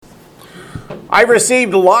I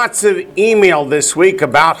received lots of email this week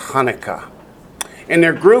about Hanukkah, and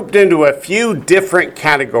they're grouped into a few different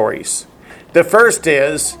categories. The first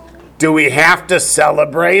is, do we have to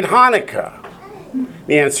celebrate Hanukkah?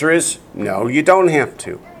 The answer is, no, you don't have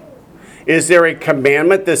to. Is there a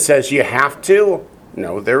commandment that says you have to?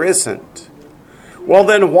 No, there isn't. Well,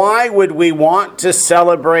 then why would we want to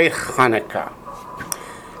celebrate Hanukkah?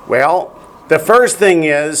 Well, the first thing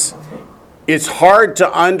is, it's hard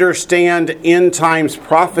to understand end times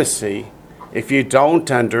prophecy if you don't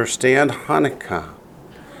understand Hanukkah.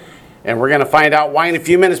 And we're going to find out why in a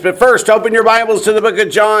few minutes. But first, open your Bibles to the book of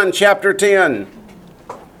John, chapter 10.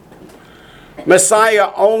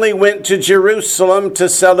 Messiah only went to Jerusalem to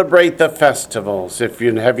celebrate the festivals. Have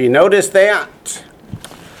you noticed that?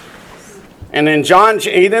 And in John, he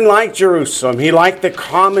didn't like Jerusalem. He liked the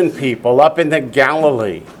common people up in the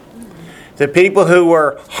Galilee. The people who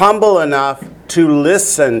were humble enough to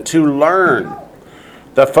listen, to learn.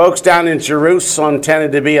 The folks down in Jerusalem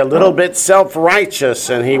tended to be a little bit self-righteous,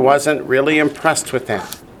 and he wasn't really impressed with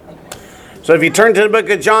that. So if you turn to the book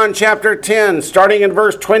of John chapter 10, starting in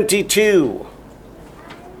verse 22.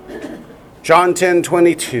 John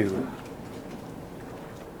 10:22.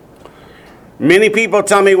 Many people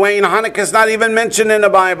tell me, Wayne, Hanukkah's not even mentioned in the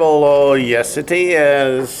Bible. Oh, yes it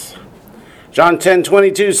is. John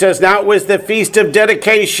 10:22 says, now it was the feast of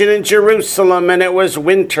dedication in Jerusalem, and it was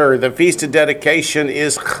winter. The feast of dedication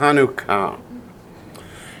is Hanukkah.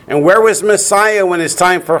 And where was Messiah when it's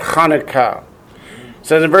time for Hanukkah? It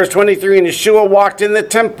says in verse 23, and Yeshua walked in the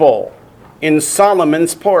temple in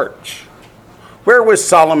Solomon's porch. Where was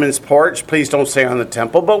Solomon's porch? Please don't say on the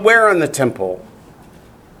temple, but where on the temple?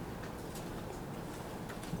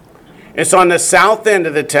 It's on the south end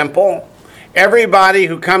of the temple. Everybody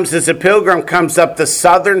who comes as a pilgrim comes up the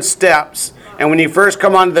southern steps. And when you first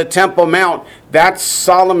come onto the Temple Mount, that's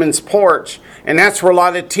Solomon's porch. And that's where a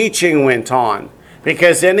lot of teaching went on.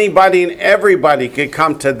 Because anybody and everybody could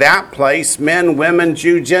come to that place. Men, women,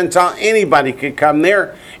 Jew, Gentile, anybody could come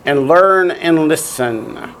there and learn and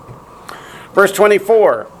listen. Verse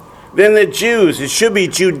 24, then the Jews, it should be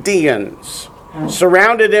Judeans,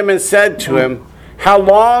 surrounded him and said to him, how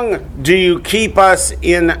long do you keep us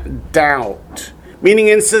in doubt? Meaning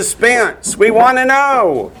in suspense. We want to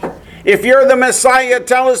know. If you're the Messiah,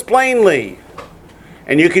 tell us plainly.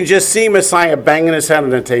 And you can just see Messiah banging his head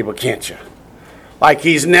on the table, can't you? Like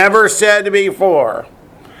he's never said before.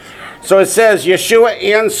 So it says, Yeshua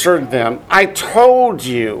answered them, I told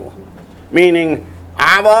you. Meaning,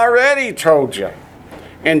 I've already told you.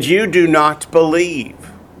 And you do not believe.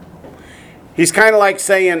 He's kind of like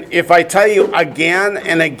saying, if I tell you again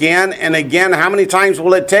and again and again, how many times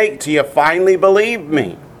will it take till you finally believe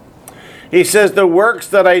me? He says, the works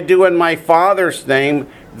that I do in my Father's name,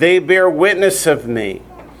 they bear witness of me.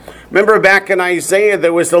 Remember back in Isaiah,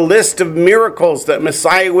 there was a list of miracles that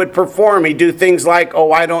Messiah would perform. He'd do things like,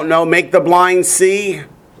 make the blind see,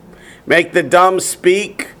 make the dumb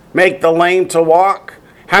speak, make the lame to walk.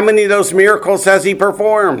 How many of those miracles has he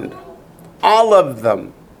performed? All of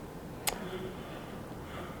them.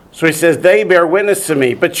 So he says, they bear witness to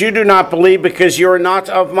me, but you do not believe because you are not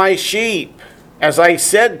of my sheep, as I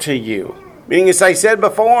said to you. Meaning, as I said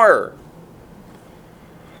before.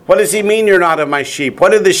 What does he mean you're not of my sheep?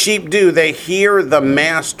 What do the sheep do? They hear the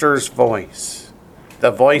master's voice,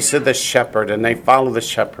 the voice of the shepherd, and they follow the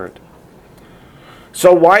shepherd.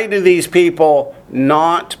 So why do these people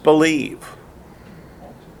not believe?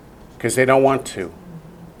 Because they don't want to.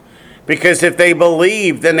 Because if they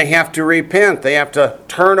believe, then they have to repent. They have to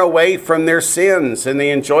turn away from their sins, and they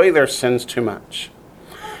enjoy their sins too much.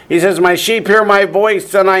 He says, my sheep hear my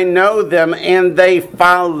voice, and I know them, and they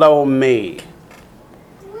follow me.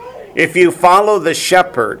 If you follow the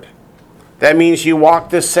shepherd, that means you walk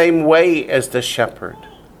the same way as the shepherd.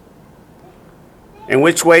 And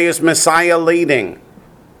which way is Messiah leading?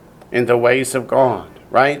 In the ways of God,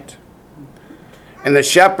 right? And the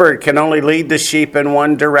shepherd can only lead the sheep in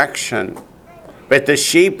one direction. But the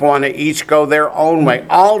sheep want to each go their own way.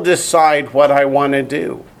 I'll decide what I want to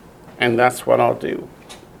do. And that's what I'll do.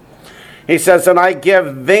 He says, and I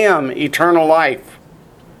give them eternal life.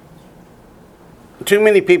 Too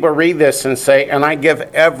many people read this and say, and I give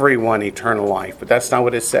everyone eternal life. But that's not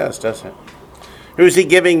what it says, does it? Who's he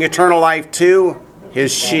giving eternal life to?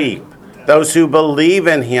 His sheep. Those who believe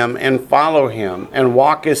in him and follow him and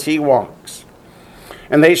walk as he walks.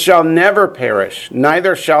 And they shall never perish,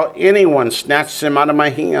 neither shall anyone snatch them out of my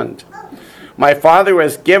hand. My Father who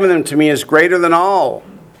has given them to me is greater than all.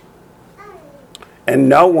 And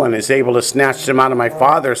no one is able to snatch them out of my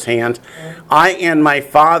Father's hand. I and my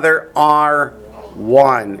Father are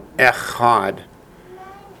one, echad.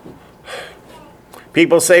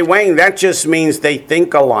 People say, Wayne, that just means they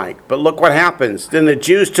think alike. But look what happens. Then the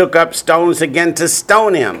Jews took up stones again to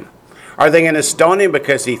stone him. Are they going to stone him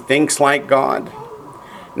because he thinks like God?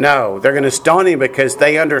 No, they're going to stone him because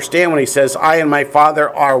they understand when he says, I and my Father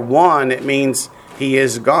are one, it means he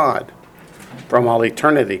is God from all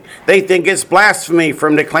eternity. They think it's blasphemy for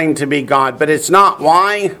him to claim to be God, but it's not.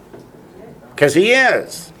 Why? Because he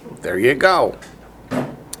is. There you go.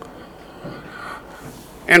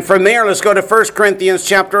 And from there, let's go to 1 Corinthians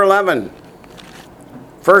chapter 11.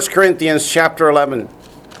 1 Corinthians chapter 11.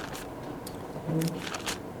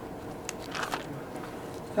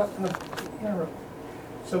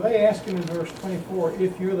 So they ask him in verse 24,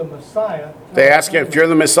 if you're the Messiah. They ask him, if you're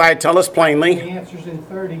the Messiah, tell us plainly. He answers in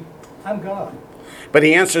 30, I'm God. But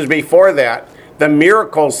he answers before that, the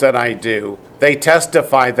miracles that I do, they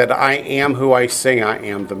testify that I am who I say I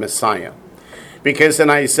am, the Messiah. Because in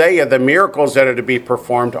Isaiah, the miracles that are to be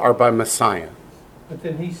performed are by Messiah. But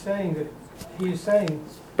then he's saying,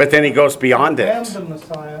 but then he goes beyond I am it. the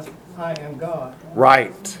Messiah, I am God.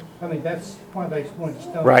 Right. I mean, that's why they want to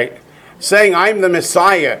stone. Right. Saying I'm the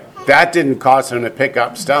Messiah, that didn't cause him to pick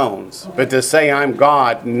up stones. But to say I'm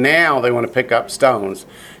God, now they want to pick up stones.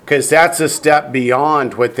 Because that's a step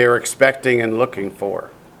beyond what they're expecting and looking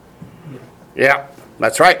for. Yeah,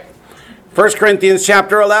 that's right. 1 Corinthians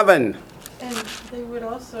chapter 11. And they would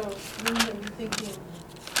also lean him thinking,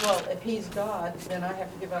 well, if he's God, then I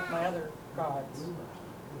have to give up my other gods.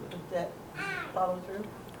 Would that follow through?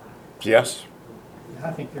 Yes.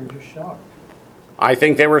 I think they're just shocked. I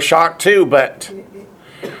think they were shocked too, but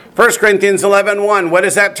 1 Corinthians 11:1, what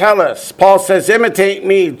does that tell us? Paul says, imitate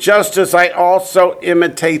me just as I also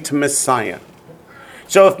imitate Messiah.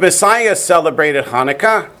 So if Messiah celebrated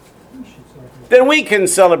Hanukkah, then we can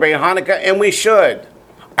celebrate Hanukkah, and we should.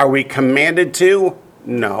 Are we commanded to?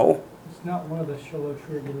 No. It's not one of the Shalosh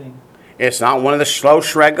Regalim. It's not one of the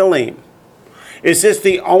Shlosh Regalim. Is this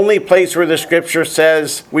the only place where the scripture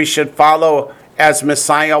says we should follow as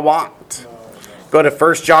Messiah walked? Go to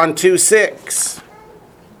 1 John 2:6.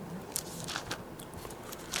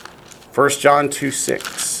 1 John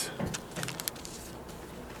 2:6.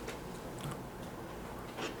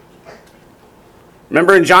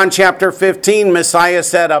 Remember in John chapter 15, Messiah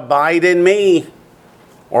said, abide in me,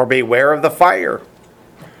 or beware of the fire.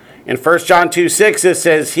 In 1 John 2:6, it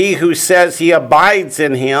says, he who says he abides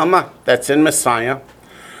in him, that's in Messiah,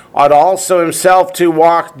 ought also himself to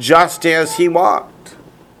walk just as he walked.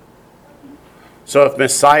 So if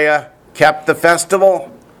Messiah kept the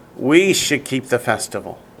festival, we should keep the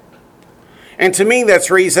festival. And to me,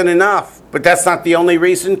 that's reason enough, but that's not the only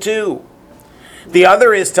reason too. The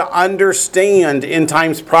other is to understand end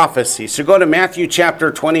times prophecy. So go to Matthew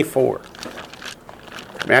chapter 24.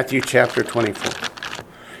 Matthew chapter 24.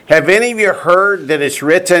 Have any of you heard that it's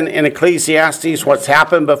written in Ecclesiastes, what's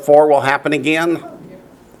happened before will happen again?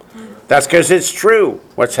 That's because it's true.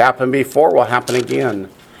 What's happened before will happen again.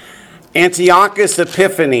 Antiochus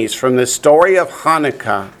Epiphanes from the story of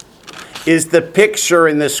Hanukkah is the picture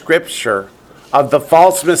in the scripture of the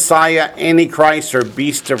false Messiah, Antichrist, or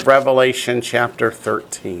beast of Revelation chapter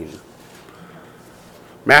 13.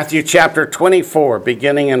 Matthew chapter 24,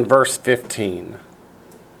 beginning in verse 15.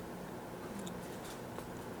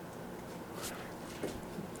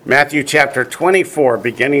 Matthew chapter 24,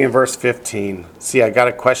 beginning in verse 15. See, I got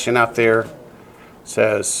a question out there. It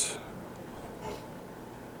says,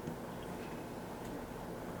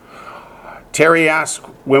 Terry asked,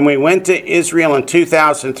 when we went to Israel in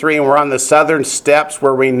 2003 and we're on the southern steps,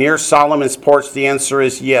 were we near Solomon's porch? The answer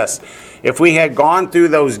is yes. If we had gone through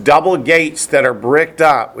those double gates that are bricked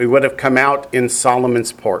up, we would have come out in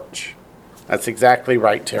Solomon's porch. That's exactly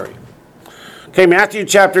right, Terry. Okay, Matthew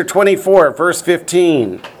chapter 24, verse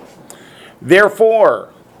 15. Therefore,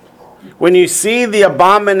 when you see the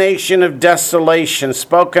abomination of desolation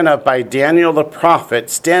spoken of by Daniel the prophet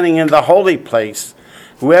standing in the holy place,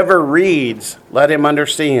 whoever reads, let him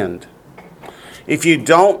understand. If you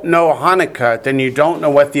don't know Hanukkah, then you don't know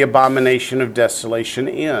what the abomination of desolation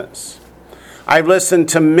is. I've listened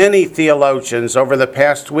to many theologians over the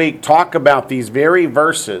past week talk about these very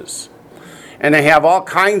verses. And they have all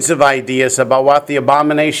kinds of ideas about what the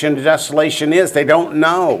abomination of desolation is. They don't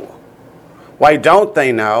know. Why don't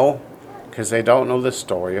they know? Because they don't know the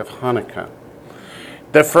story of Hanukkah.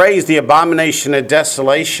 The phrase, the abomination of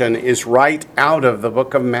desolation, is right out of the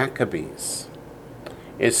book of Maccabees.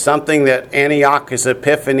 It's something that Antiochus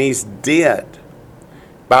Epiphanes did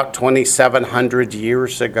about 2,700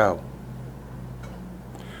 years ago.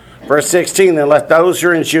 Verse 16, then let those who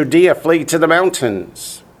are in Judea flee to the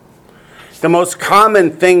mountains. The most common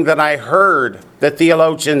thing that I heard the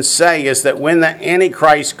theologians say is that when the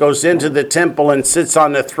Antichrist goes into the temple and sits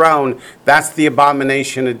on the throne, that's the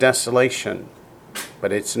abomination of desolation.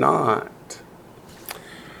 But it's not.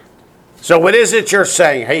 So what is it you're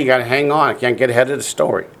saying? Hey, you got to hang on. I can't get ahead of the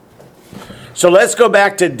story. So let's go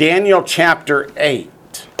back to Daniel chapter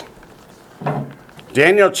 8.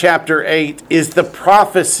 Daniel chapter 8 is the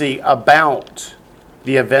prophecy about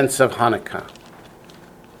the events of Hanukkah,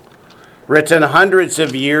 written hundreds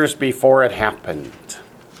of years before it happened.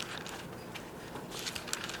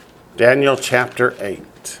 Daniel chapter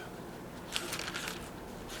 8.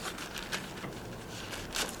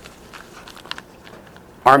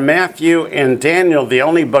 Are Matthew and Daniel the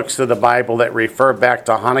only books of the Bible that refer back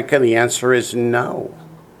to Hanukkah? The answer is no.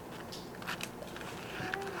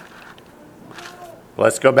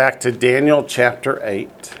 Let's go back to Daniel chapter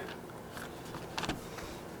 8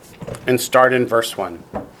 and start in verse 1.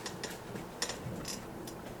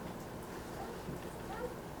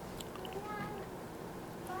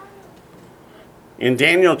 In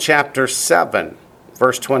Daniel chapter 7,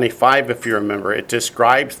 verse 25, if you remember, it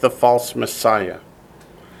describes the false Messiah,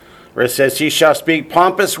 where it says, he shall speak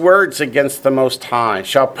pompous words against the Most High,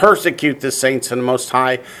 shall persecute the saints of the Most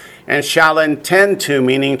High, and shall intend to,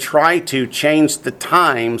 meaning try to, change the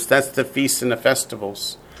times, that's the feasts and the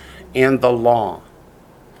festivals, and the law.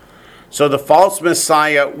 So the false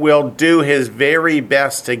Messiah will do his very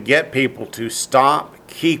best to get people to stop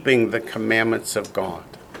keeping the commandments of God.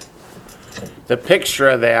 The picture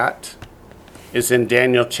of that is in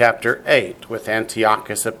Daniel chapter 8 with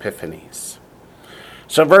Antiochus Epiphanes.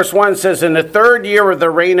 So verse 1 says, in the third year of the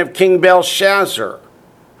reign of King Belshazzar.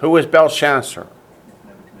 Who was Belshazzar?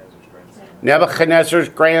 Nebuchadnezzar's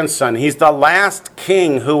grandson. He's the last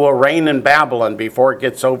king who will reign in Babylon before it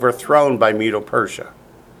gets overthrown by Medo-Persia.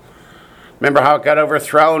 Remember how it got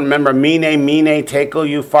overthrown? Remember, Mene, Tekel,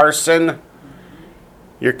 Upharsin?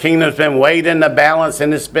 Your kingdom's been weighed in the balance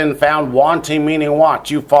and it's been found wanting, meaning what?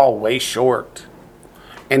 You fall way short.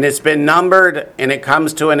 And it's been numbered, and it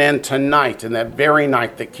comes to an end tonight, and that very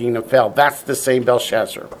night the kingdom fell. That's the same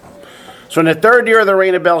Belshazzar. So in the third year of the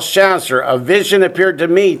reign of Belshazzar, a vision appeared to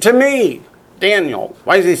me, Daniel.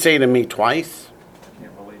 Why does he say to me twice?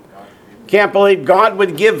 Can't believe God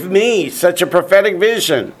would give me such a prophetic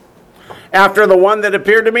vision after the one that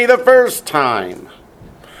appeared to me the first time.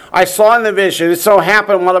 I saw in the vision, it so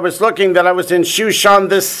happened while I was looking that I was in Shushan,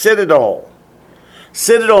 the citadel.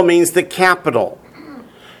 Citadel means the capital.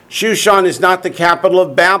 Shushan is not the capital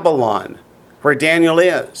of Babylon, where Daniel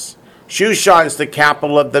is. Shushan is the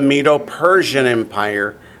capital of the Medo-Persian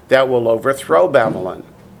Empire that will overthrow Babylon.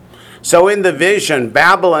 So in the vision,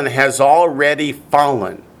 Babylon has already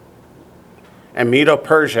fallen, and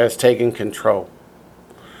Medo-Persia has taken control.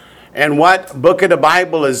 And what book of the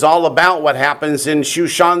Bible is all about what happens in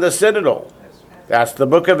Shushan the citadel? That's the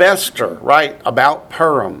book of Esther, right, about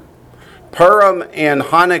Purim. Purim and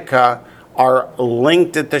Hanukkah are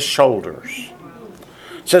linked at the shoulders.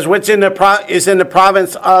 It says, which is in the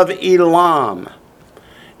province of Elam.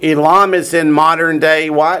 Elam is in modern day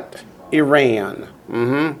what? Iran.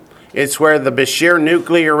 It's where the Bashir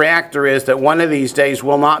nuclear reactor is that one of these days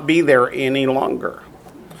will not be there any longer.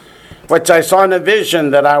 Which I saw in a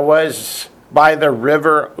vision that I was by the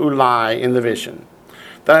river Ulai in the vision.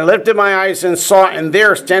 Then I lifted my eyes and saw, and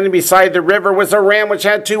there, standing beside the river, was a ram which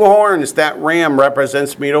had 2 horns. That ram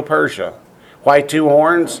represents Medo-Persia. Why 2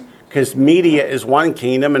 horns? Because Media is one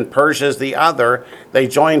kingdom and Persia is the other. They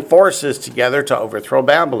joined forces together to overthrow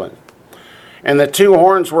Babylon. And the 2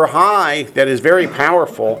 horns were high, that is very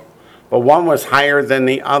powerful, but one was higher than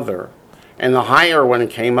the other. And the higher one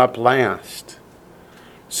came up last.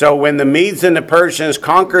 So when the Medes and the Persians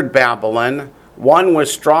conquered Babylon, one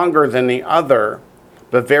was stronger than the other,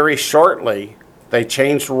 but very shortly they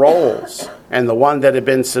changed roles, and the one that had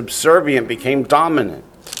been subservient became dominant.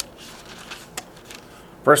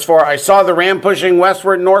 Verse 4, I saw the ram pushing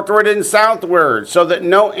westward, northward, and southward, so that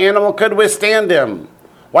no animal could withstand him.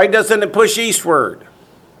 Why doesn't it push eastward?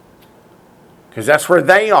 Because that's where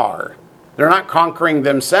they are. They're not conquering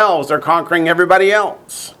themselves, they're conquering everybody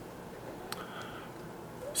else.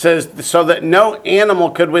 It says, so that no animal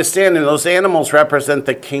could withstand him. Those animals represent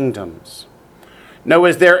the kingdoms. No,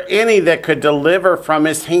 is there any that could deliver from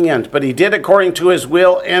his hand? But he did according to his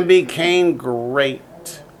will and became great.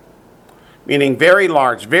 Meaning very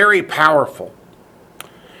large, very powerful.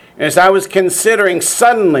 And as I was considering,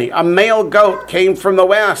 suddenly a male goat came from the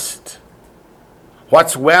west.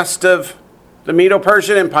 What's west of the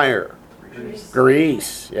Medo-Persian Empire?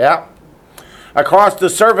 Greece, yeah. Across the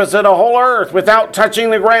surface of the whole earth without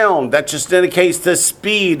touching the ground. That just indicates the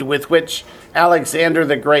speed with which Alexander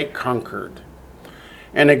the Great conquered.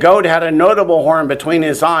 And the goat had a notable horn between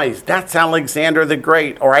his eyes. That's Alexander the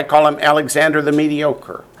Great, or I call him Alexander the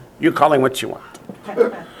Mediocre. You call him what you want.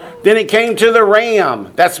 Then he came to the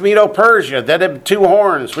ram, that's Medo-Persia, that had 2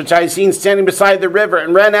 horns, which I had seen standing beside the river,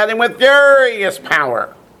 and ran at him with furious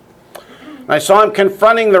power. I saw him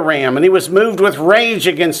confronting the ram, and he was moved with rage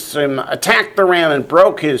against him, attacked the ram, and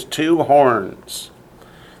broke his 2 horns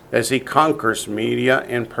as he conquers Media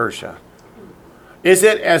and Persia. Is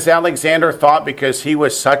it as Alexander thought because he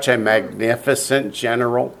was such a magnificent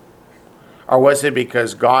general? Or was it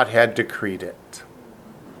because God had decreed it?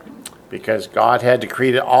 Because God had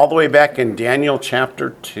decreed it all the way back in Daniel chapter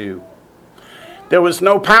 2. There was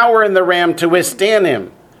no power in the ram to withstand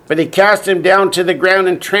him, but he cast him down to the ground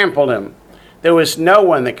and trampled him. There was no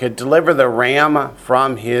one that could deliver the ram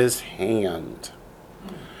from his hand.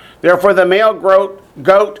 Therefore the male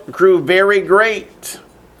goat grew very great.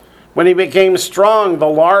 When he became strong, the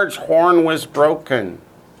large horn was broken.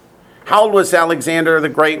 How old was Alexander the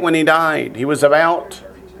Great when he died? He was about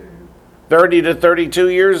 30 to 32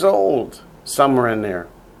 years old, somewhere in there.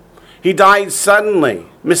 He died suddenly,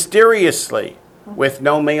 mysteriously, with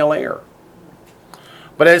no male heir.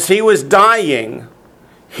 But as he was dying,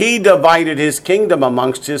 he divided his kingdom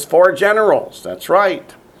amongst his 4 generals. That's right.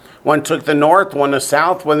 One took the north, one the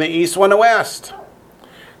south, one the east, one the west.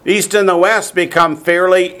 The east and the west become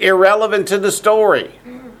fairly irrelevant to the story.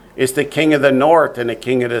 It's the king of the north and the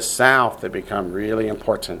king of the south that become really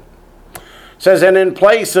important. It says, and in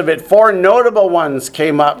place of it, 4 notable ones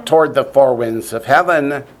came up toward the 4 winds of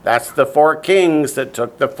heaven. That's the 4 kings that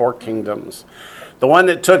took the 4 kingdoms. The one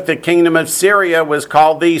that took the kingdom of Syria was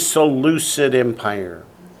called the Seleucid Empire.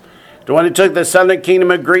 The one that took the southern kingdom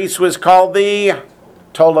of Greece was called the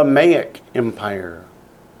Ptolemaic Empire.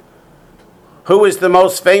 Who is the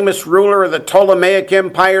most famous ruler of the Ptolemaic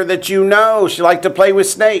Empire that you know? She liked to play with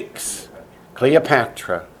snakes.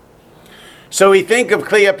 Cleopatra. So we think of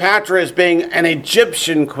Cleopatra as being an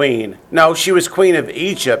Egyptian queen. No, she was queen of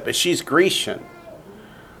Egypt, but she's Grecian.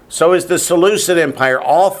 So is the Seleucid Empire.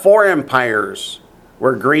 All 4 empires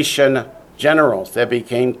were Grecian generals that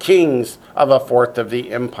became kings of a 4th of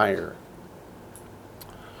the empire.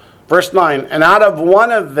 Verse 9, and out of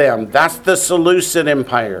one of them, that's the Seleucid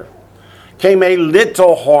Empire, came a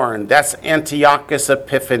little horn, that's Antiochus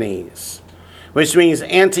Epiphanes, which means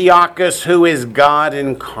Antiochus who is God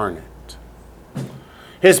incarnate.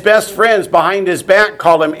 His best friends behind his back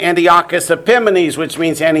called him Antiochus Epiphanes, which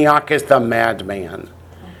means Antiochus the madman.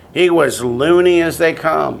 He was loony as they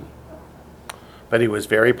come, but he was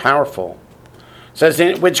very powerful. It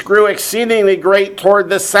says, which grew exceedingly great toward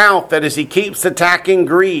the south, that is, he keeps attacking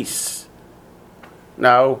Greece.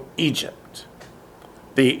 No, Egypt.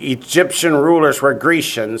 The Egyptian rulers were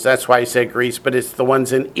Grecians. That's why I said Greece, but it's the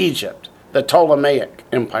ones in Egypt, the Ptolemaic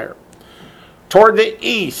Empire. Toward the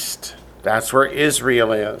east, that's where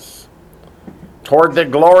Israel is. Toward the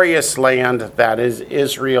glorious land, that is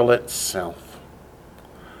Israel itself.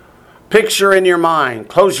 Picture in your mind,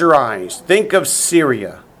 close your eyes, think of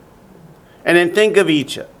Syria, and then think of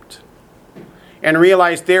Egypt. And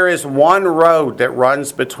realize there is one road that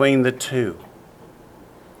runs between the 2.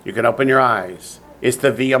 You can open your eyes. It's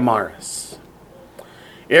the Via Maris.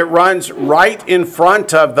 It runs right in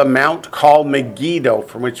front of the mount called Megiddo,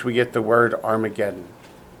 from which we get the word Armageddon.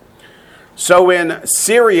 So when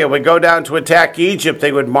Syria would go down to attack Egypt,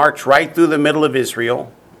 they would march right through the middle of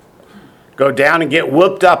Israel, go down and get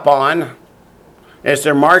whooped up on. As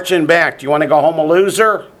they're marching back, do you want to go home a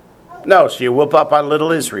loser? No, so you whoop up on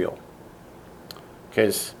little Israel.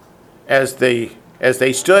 Because as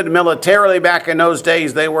they stood militarily back in those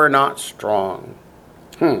days, they were not strong.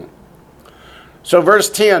 So verse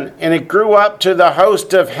 10, and it grew up to the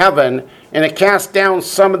host of heaven, and it cast down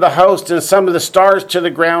some of the host and some of the stars to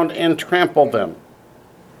the ground and trampled them.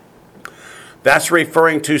 That's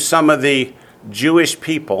referring to some of the Jewish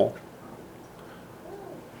people.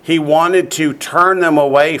 He wanted to turn them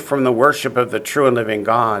away from the worship of the true and living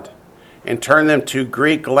God and turn them to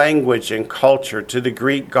Greek language and culture, to the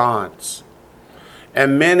Greek gods.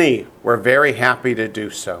 And many were very happy to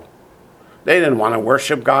do so. They didn't want to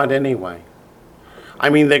worship God anyway. I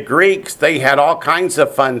mean, the Greeks, they had all kinds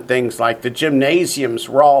of fun things, like the gymnasiums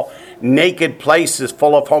were all naked places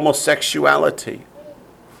full of homosexuality.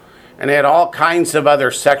 And they had all kinds of other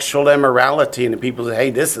sexual immorality, and the people said, hey,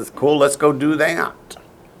 this is cool, let's go do that.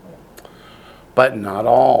 But not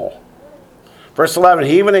all. Verse 11,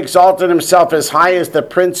 he even exalted himself as high as the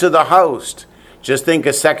prince of the host. Just think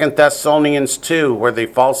of 2 Thessalonians 2, where the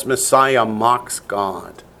false Messiah mocks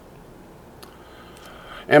God.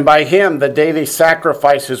 And by him, the daily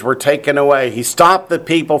sacrifices were taken away. He stopped the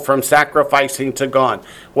people from sacrificing to God.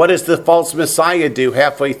 What does the false Messiah do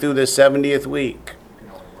halfway through the 70th week?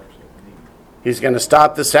 He's going to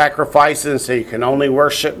stop the sacrifices and say, you can only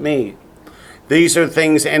worship me. These are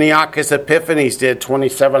things Antiochus Epiphanes did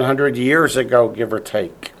 2,700 years ago, give or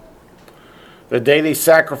take. The daily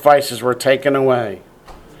sacrifices were taken away,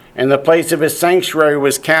 and the place of his sanctuary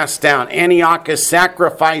was cast down. Antiochus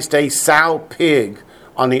sacrificed a sow pig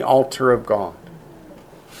on the altar of God.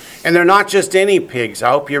 And they're not just any pigs.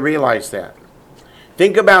 I hope you realize that.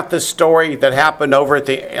 Think about the story that happened over at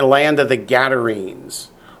the land of the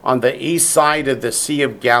Gadarenes on the east side of the Sea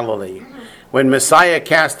of Galilee. When Messiah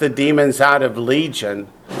cast the demons out of Legion,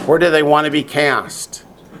 where do they want to be cast?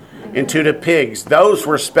 Into the pigs. Those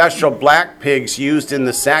were special black pigs used in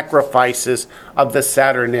the sacrifices of the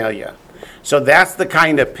Saturnalia. So that's the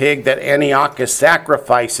kind of pig that Antiochus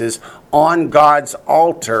sacrifices on God's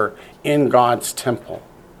altar in God's temple.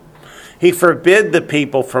 He forbid the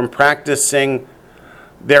people from practicing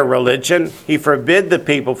their religion. He forbid the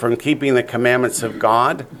people from keeping the commandments of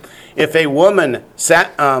God. If a woman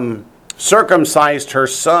circumcised her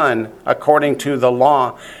son according to the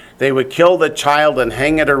law, they would kill the child and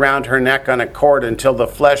hang it around her neck on a cord until the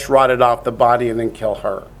flesh rotted off the body and then kill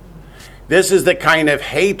her. This is the kind of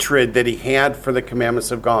hatred that he had for the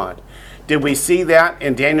commandments of God. Did we see that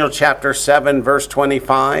in Daniel chapter 7, verse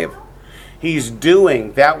 25? He's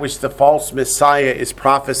doing that which the false Messiah is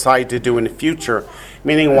prophesied to do in the future,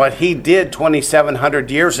 meaning what he did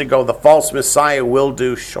 2,700 years ago, the false Messiah will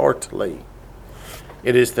do shortly.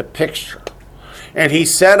 It is the picture. And he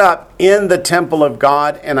set up in the temple of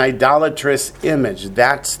God an idolatrous image.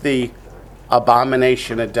 That's the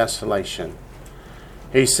abomination of desolation.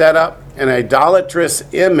 He set up an idolatrous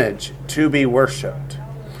image to be worshipped.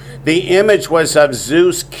 The image was of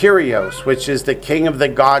Zeus Kyrios, which is the king of the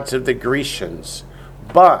gods of the Grecians.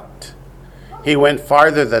 But he went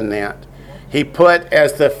farther than that. He put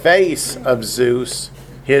as the face of Zeus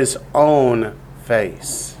his own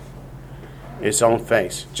face. His own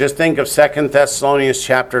face. Just think of 2 Thessalonians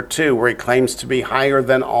chapter 2, where he claims to be higher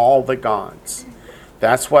than all the gods.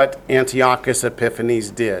 That's what Antiochus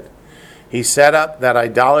Epiphanes did. He set up that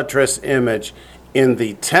idolatrous image in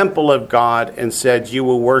the temple of God and said, you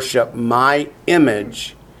will worship my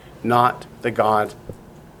image, not the God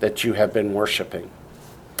that you have been worshiping.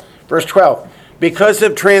 Verse 12, because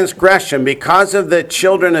of transgression, because of the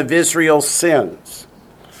children of Israel's sins,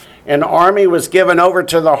 an army was given over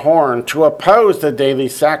to the horn to oppose the daily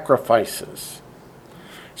sacrifices.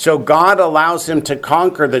 So God allows him to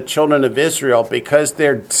conquer the children of Israel because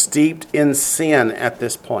they're steeped in sin at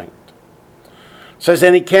this point. It says,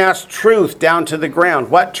 and he cast truth down to the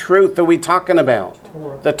ground. What truth are we talking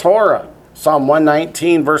about? The Torah. Psalm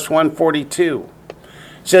 119, verse 142. It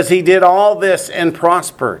says, he did all this and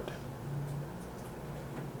prospered.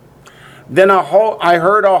 Then I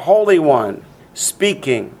heard a holy one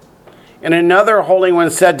speaking. And another holy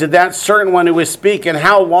one said to that certain one who was speaking,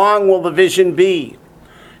 how long will the vision be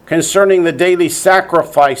concerning the daily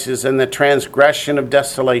sacrifices and the transgression of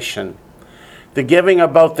desolation, the giving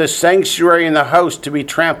of both the sanctuary and the host to be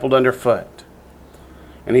trampled underfoot?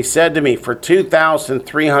 And he said to me, for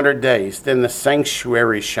 2,300 days, then the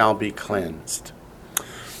sanctuary shall be cleansed.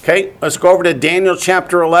 Okay, let's go over to Daniel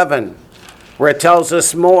chapter 11, where it tells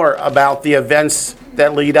us more about the events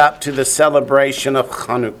that lead up to the celebration of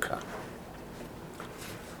Hanukkah.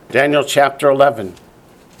 Daniel chapter 11,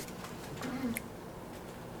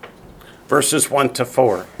 verses 1 to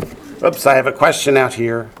 4. Oops, I have a question out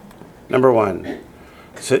here. Number 1.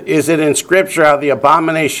 So is it in Scripture how the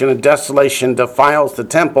abomination of desolation defiles the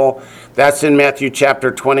temple? That's in Matthew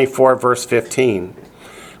chapter 24, verse 15.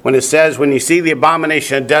 When it says, when you see the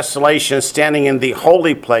abomination of desolation standing in the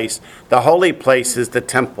holy place is the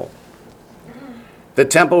temple. The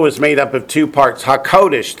temple was made up of two parts,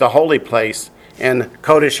 HaKodesh, the holy place, and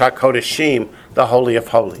Kodesh HaKodeshim, the Holy of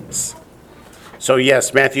Holies. So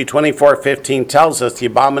yes, Matthew 24:15 tells us the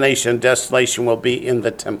abomination of desolation will be in the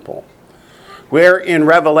temple. Where in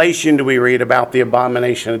Revelation do we read about the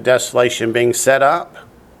abomination of desolation being set up?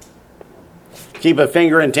 Keep a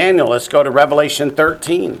finger in Daniel. Let's go to Revelation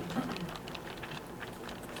 13.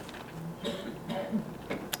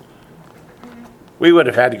 We would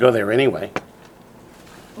have had to go there anyway.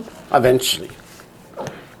 Eventually.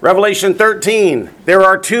 Revelation 13. There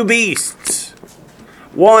are two beasts.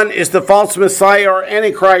 One is the false Messiah or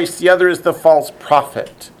Antichrist. The other is the false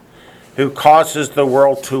prophet who causes the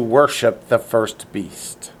world to worship the first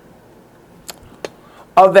beast.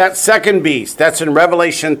 Of that second beast, that's in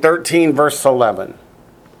Revelation 13, verse 11.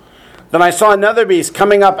 Then I saw another beast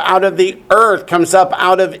coming up out of the earth, comes up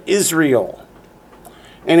out of Israel.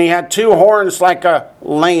 And he had two horns like a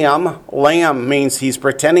lamb. Lamb means he's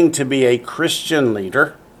pretending to be a Christian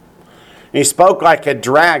leader. And he spoke like a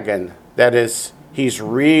dragon. That is, he's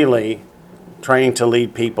really trying to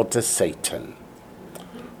lead people to Satan,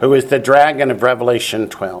 who is the dragon of Revelation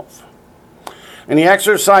 12. And he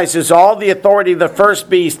exercises all the authority of the first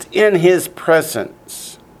beast in his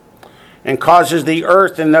presence, and causes the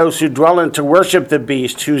earth and those who dwell in to worship the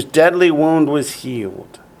beast, whose deadly wound was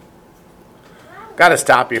healed. Got to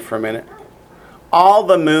stop you for a minute. All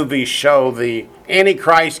the movies show the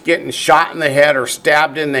Antichrist getting shot in the head or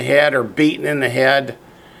stabbed in the head or beaten in the head,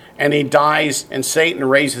 and he dies and Satan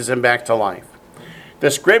raises him back to life.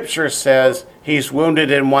 The scripture says he's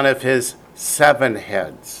wounded in one of his 7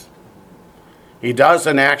 heads. He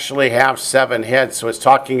doesn't actually have 7 heads, so it's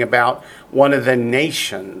talking about one of the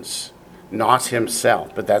nations, not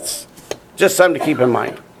himself. But that's just something to keep in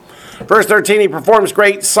mind. Verse 13, he performs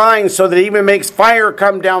great signs so that he even makes fire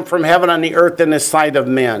come down from heaven on the earth in the sight of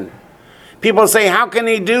men. People say, how can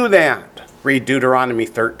he do that? Read Deuteronomy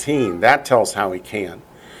 13. That tells how he can.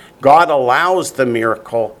 God allows the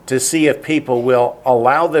miracle to see if people will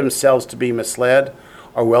allow themselves to be misled,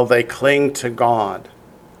 or will they cling to God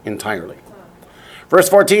entirely. Verse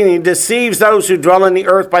 14, he deceives those who dwell in the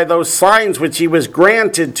earth by those signs which he was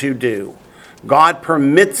granted to do. God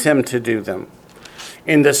permits him to do them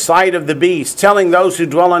in the sight of the beast, telling those who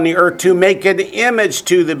dwell on the earth to make an image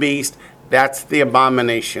to the beast. That's the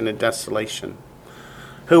abomination of desolation,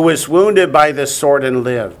 who was wounded by the sword and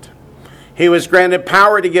lived. He was granted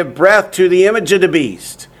power to give breath to the image of the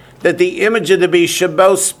beast, that the image of the beast should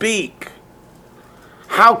both speak.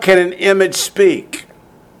 How can an image speak?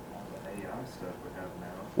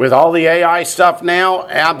 With all the AI stuff now,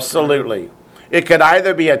 absolutely. It could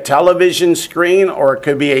either be a television screen or it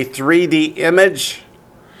could be a 3D image.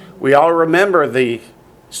 We all remember the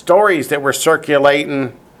stories that were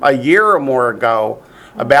circulating a year or more ago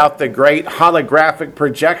about the great holographic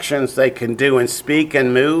projections they can do and speak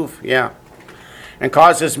and move. Yeah. And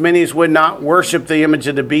causes many as would not worship the image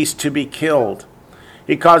of the beast to be killed.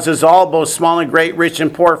 He causes all, both small and great, rich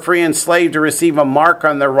and poor, free and slave, to receive a mark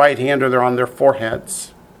on their right hand or on their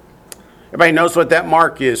foreheads. Everybody knows what that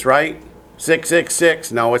mark is, right?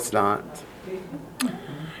 666. No, it's not.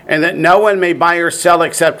 And that no one may buy or sell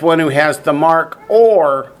except one who has the mark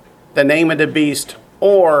or the name of the beast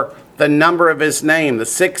or the number of his name. The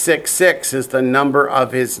 666 is the number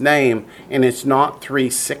of his name, and it's not 3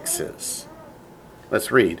 6s.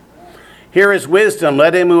 Let's read. Here is wisdom.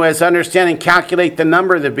 Let him who has understanding calculate the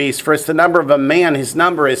number of the beast, for it's the number of a man. His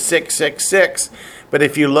number is 666. But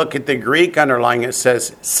if you look at the Greek underlying, it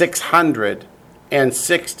says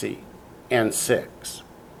 666,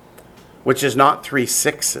 which is not 3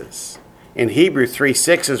 6s. In Hebrew, 3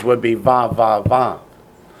 6s would be vav, vav, vav.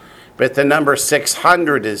 But the number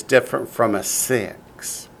 600 is different from a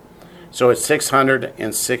 6. So it's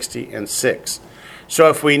 666. So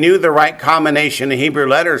if we knew the right combination of Hebrew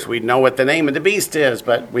letters, we'd know what the name of the beast is,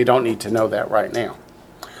 but we don't need to know that right now.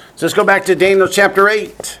 So let's go back to Daniel chapter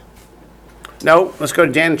 8. No, let's go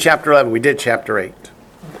to Daniel chapter 11. We did chapter 8.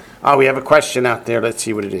 Oh, we have a question out there. Let's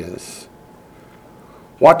see what it is.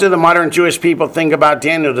 What do the modern Jewish people think about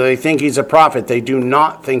Daniel? Do they think he's a prophet? They do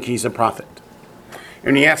not think he's a prophet.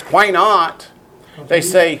 And you ask, why not? They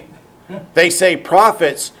say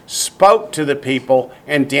prophets spoke to the people,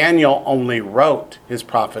 and Daniel only wrote his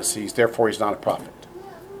prophecies. Therefore, he's not a prophet.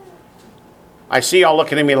 I see y'all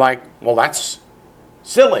looking at me like, well, that's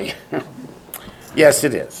silly. Yes,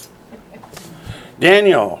 it is.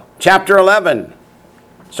 Daniel chapter 11,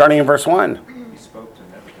 starting in verse 1. He spoke to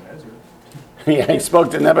Nebuchadnezzar. Yeah, he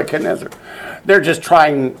spoke to Nebuchadnezzar. They're just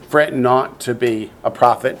trying for it not to be a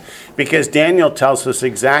prophet, because Daniel tells us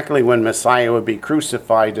exactly when Messiah would be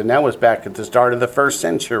crucified, and that was back at the start of the 1st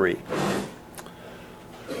century.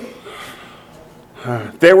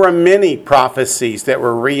 There were many prophecies that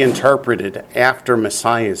were reinterpreted after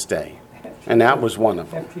Messiah's day, and that was one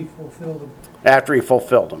of them. After he fulfilled them. After he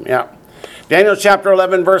fulfilled them, yeah. Daniel chapter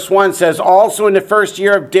 11, verse 1 says, also in the 1st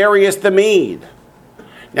year of Darius the Mede.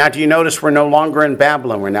 Now, do you notice we're no longer in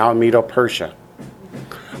Babylon? We're now in Medo-Persia.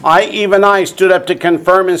 Even I, stood up to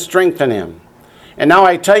confirm and strengthen him. And now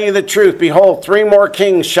I tell you the truth. Behold, 3 more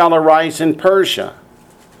kings shall arise in Persia,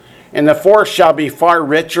 and the 4th shall be far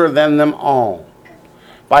richer than them all.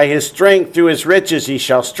 By his strength, through his riches, he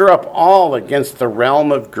shall stir up all against the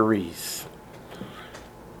realm of Greece.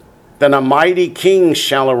 Then a mighty king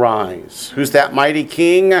shall arise. Who's that mighty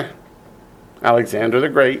king? Alexander the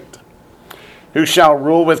Great. who shall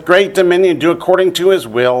rule with great dominion, do according to his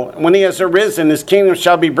will. When he has arisen, his kingdom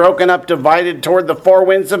shall be broken up, divided toward the four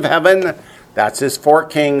winds of heaven. That's his four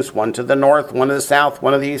kings, one to the north, one to the south,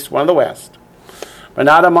 one to the east, one to the west. But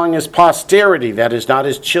not among his posterity, that is, not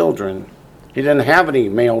his children. He didn't have any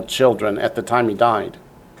male children at the time he died.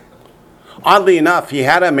 Oddly enough, he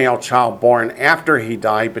had a male child born after he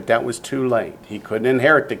died, but that was too late. He couldn't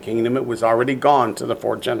inherit the kingdom. It was already gone to the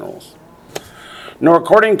four generals. Nor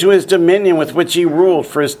according to his dominion with which he ruled,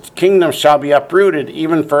 for his kingdom shall be uprooted,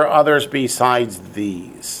 even for others besides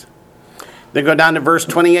these. Then go down to verse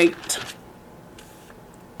 28.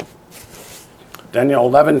 Daniel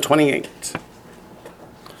 11:28.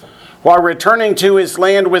 While returning to his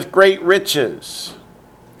land with great riches,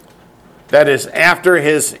 that is, after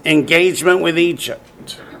his engagement with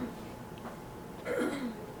Egypt.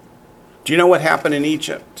 Do you know what happened in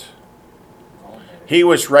Egypt? He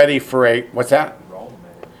was ready for a, what's that?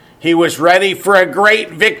 He was ready for a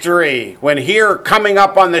great victory when here coming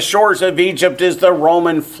up on the shores of Egypt is the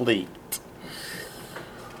Roman fleet.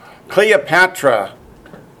 Cleopatra,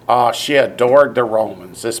 she adored the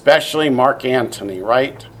Romans, especially Mark Antony,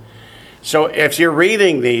 right? So if you're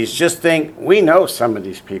reading these, just think, we know some of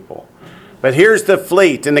these people. But here's the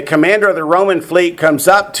fleet, and the commander of the Roman fleet comes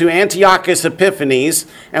up to Antiochus Epiphanes,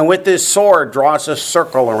 and with his sword draws a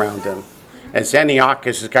circle around him. As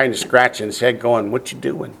Antiochus is kind of scratching his head going, what you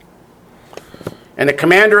doing? And the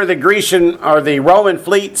commander of the Grecian or the Roman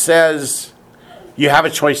fleet says, you have a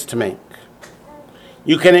choice to make.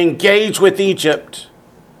 You can engage with Egypt,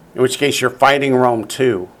 in which case you're fighting Rome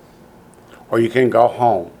too. Or you can go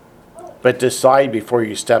home. But decide before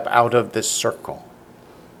you step out of this circle.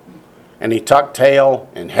 And he tucked tail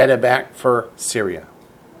and headed back for Syria.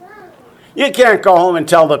 You can't go home and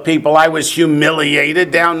tell the people I was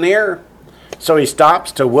humiliated down there. So he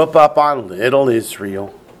stops to whoop up on little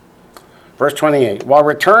Israel. Verse 28. While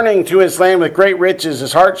returning to his land with great riches,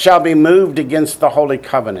 his heart shall be moved against the holy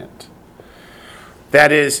covenant.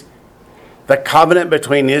 That is, the covenant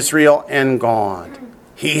between Israel and God.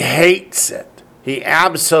 He hates it. He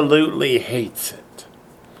absolutely hates it.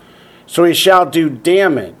 So he shall do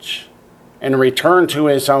damage and return to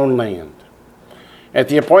his own land. At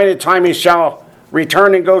the appointed time he shall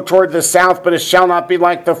return and go toward the south, but it shall not be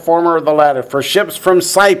like the former or the latter. For ships from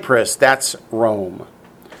Cyprus, that's Rome,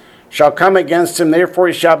 shall come against him. Therefore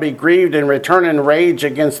he shall be grieved and return in rage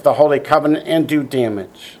against the holy covenant and do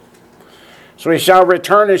damage. So he shall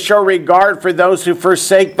return and show regard for those who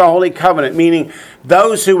forsake the holy covenant, meaning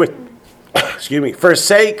those who would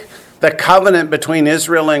forsake the covenant between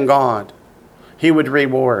Israel and God. He would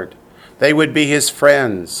reward. They would be his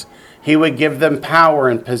friends. He would give them power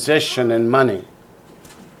and position and money.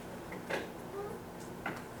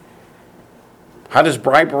 How does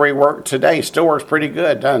bribery work today? Still works pretty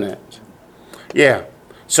good, doesn't it? Yeah.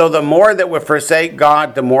 So the more that would forsake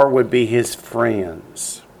God, the more would be his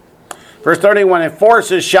friends. Verse 31, and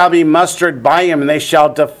forces shall be mustered by him, and they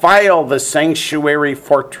shall defile the sanctuary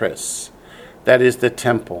fortress. That is the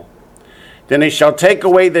temple. Then he shall take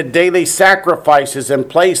away the daily sacrifices and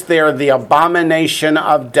place there the abomination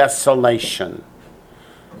of desolation.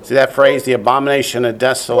 See that phrase, the abomination of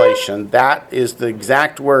desolation? That is the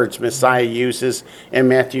exact words Messiah uses in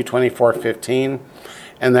Matthew 24:15.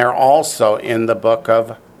 And they're also in the book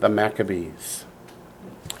of the Maccabees.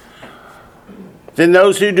 Then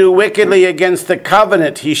those who do wickedly against the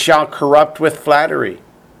covenant he shall corrupt with flattery.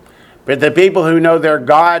 But the people who know their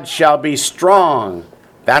God shall be strong.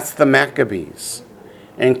 That's the Maccabees.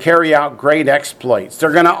 And carry out great exploits.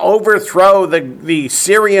 They're going to overthrow the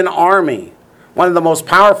Syrian army. One of the most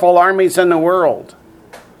powerful armies in the world.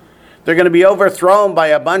 They're going to be overthrown by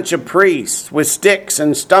a bunch of priests with sticks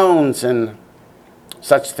and stones and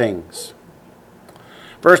such things.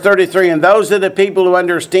 Verse 33, and those of the people who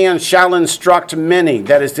understand shall instruct many.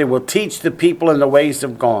 That is, they will teach the people in the ways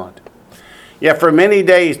of God. Yet for many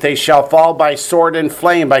days they shall fall by sword and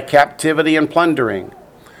flame, by captivity and plundering.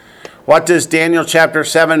 What does Daniel chapter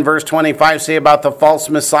 7 verse 25 say about the false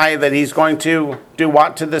Messiah? That he's going to do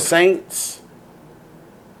what to the saints?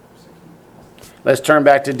 Let's turn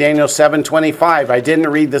back to Daniel 7:25. I didn't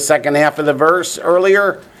read the second half of the verse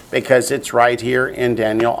earlier because it's right here in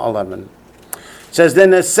Daniel 11. It says, then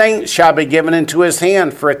the saints shall be given into his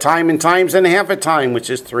hand for a time and times and half a time, which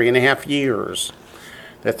is 3.5 years.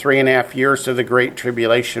 The 3.5 years of the Great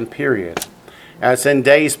Tribulation period. As in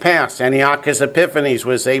days past, Antiochus Epiphanes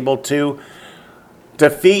was able to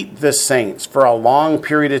defeat the saints for a long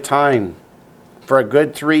period of time, for a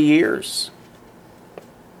good 3 years.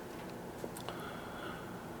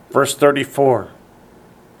 Verse 34.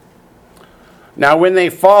 Now when they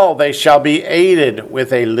fall, they shall be aided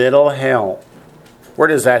with a little help. Where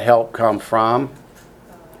does that help come from?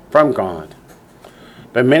 From God.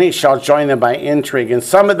 But many shall join them by intrigue, and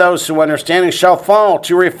some of those who understanding shall fall,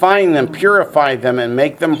 to refine them, purify them, and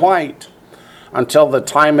make them white, until the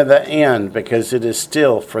time of the end, because it is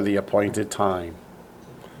still for the appointed time.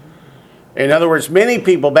 In other words, many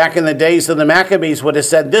people back in the days of the Maccabees would have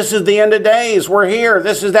said, this is the end of days, we're here,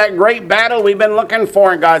 this is that great battle we've been looking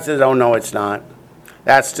for. And God says, oh no, it's not.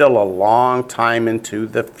 That's still a long time into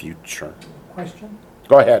the future. Question?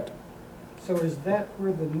 Go ahead. So is that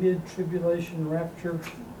where the mid-tribulation rapture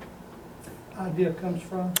idea comes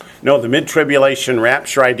from? No, the mid-tribulation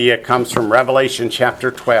rapture idea comes from Revelation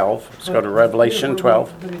chapter 12. Let's go to Revelation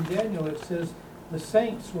 12. But in Daniel it says the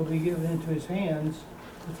saints will be given into his hands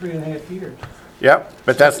for 3.5 years. Yep,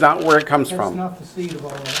 but that's not where it comes That's from. not the seed of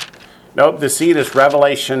all that. Nope, the seed is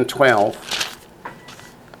Revelation 12,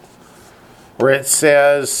 where it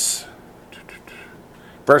says,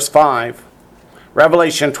 verse 5,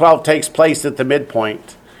 Revelation 12 takes place at the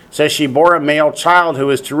midpoint. It says, she bore a male child who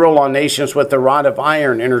is to rule on nations with a rod of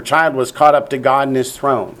iron, and her child was caught up to God in his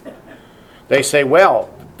throne. They say,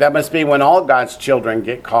 well, that must be when all God's children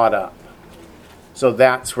get caught up. So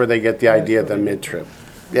that's where they get the idea of the mid-trib.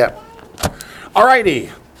 Yeah.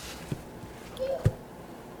 Alrighty.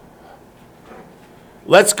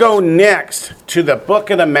 Let's go next to the book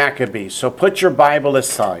of the Maccabees. So put your Bible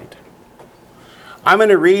aside. I'm going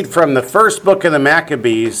to read from the first book of the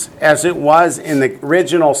Maccabees as it was in the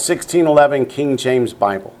original 1611 King James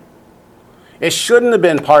Bible. It shouldn't have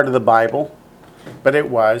been part of the Bible, but it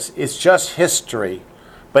was. It's just history,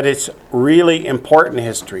 but it's really important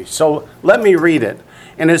history. So let me read it.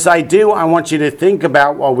 And as I do, I want you to think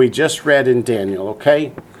about what we just read in Daniel,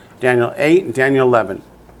 okay? Daniel 8 and Daniel 11. It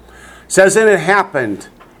says, and it happened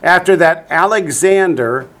after that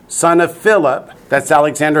Alexander, son of Philip, that's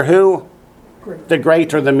Alexander who? Great. The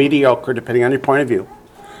great or the mediocre, depending on your point of view.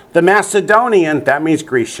 The Macedonian, that means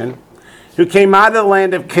Grecian, who came out of the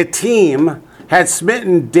land of Kittim, had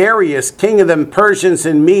smitten Darius, king of the Persians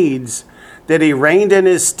and Medes, that he reigned in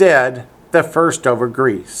his stead, the first over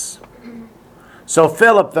Greece. So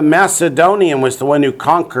Philip the Macedonian was the one who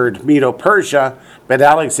conquered Medo-Persia, but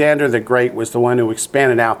Alexander the Great was the one who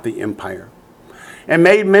expanded out the empire, and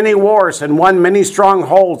made many wars, and won many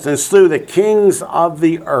strongholds, and slew the kings of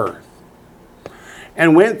the earth,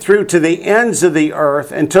 and went through to the ends of the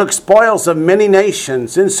earth, and took spoils of many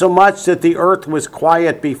nations, insomuch that the earth was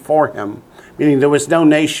quiet before him, meaning there was no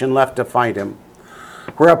nation left to fight him.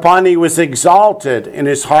 Whereupon he was exalted, and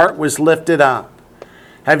his heart was lifted up.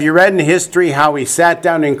 Have you read in history how he sat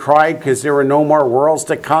down and cried because there were no more worlds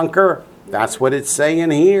to conquer? That's what it's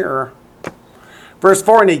saying here. Verse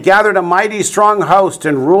 4, and he gathered a mighty strong host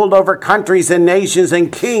and ruled over countries and nations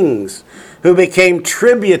and kings who became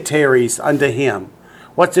tributaries unto him.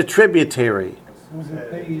 What's a tributary?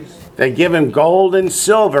 They give him gold and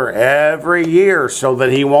silver every year so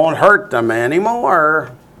that he won't hurt them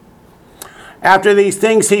anymore. After these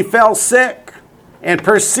things he fell sick and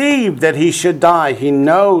perceived that he should die. He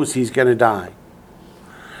knows he's going to die.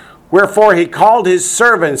 Wherefore he called his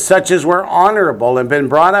servants, such as were honorable and been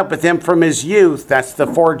brought up with him from his youth. That's the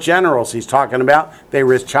 4 generals he's talking about. They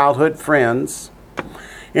were his childhood friends.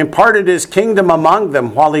 Imparted his kingdom among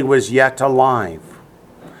them while he was yet alive.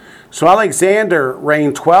 So Alexander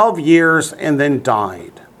reigned 12 years and then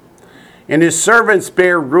died. And his servants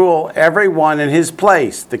bare rule every one in his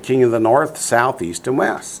place, the king of the north, south, east, and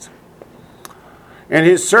west. And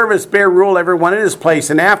his servants bare rule every one in his place.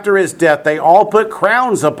 And after his death they all put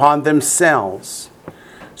crowns upon themselves.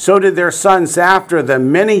 So did their sons after them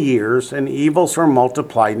many years, and evils were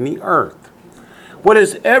multiplied in the earth. What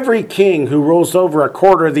does every king who rules over a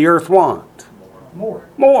quarter of the earth want? More.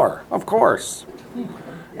 More, of course.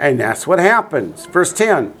 And that's what happens. Verse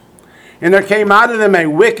 10. And there came out of them a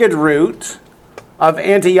wicked root of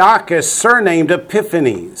Antiochus, surnamed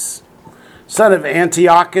Epiphanes, son of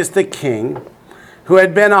Antiochus the king, who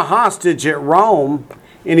had been a hostage at Rome,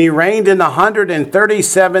 and he reigned in the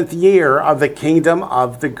 137th year of the kingdom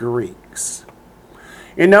of the Greeks.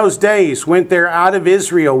 In those days went there out of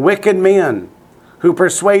Israel wicked men, who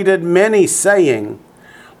persuaded many, saying,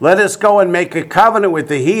 let us go and make a covenant with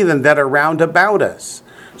the heathen that are round about us.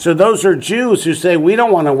 So those are Jews who say, we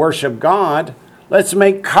don't want to worship God. Let's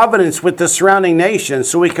make covenants with the surrounding nations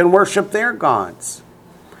so we can worship their gods.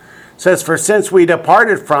 It says, for since we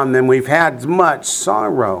departed from them, we've had much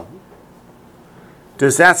sorrow.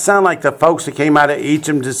 Does that sound like the folks that came out of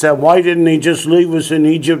Egypt and said, why didn't he just leave us in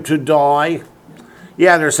Egypt to die?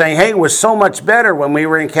 Yeah, they're saying, hey, it was so much better when we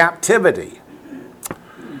were in captivity.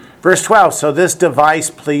 Verse 12, so this device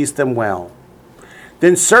pleased them well.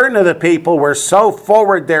 Then certain of the people were so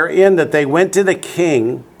forward therein that they went to the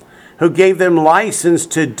king, who gave them license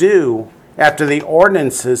to do after the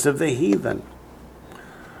ordinances of the heathen.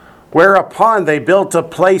 Whereupon they built a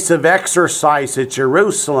place of exercise at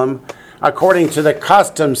Jerusalem, according to the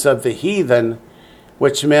customs of the heathen,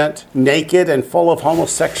 which meant naked and full of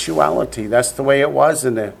homosexuality. That's the way it was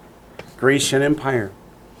in the Grecian Empire.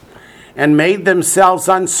 And made themselves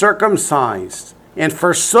uncircumcised, and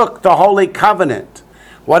forsook the holy covenant.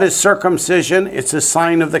 What is circumcision? It's a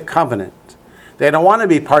sign of the covenant. They don't want to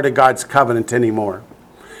be part of God's covenant anymore.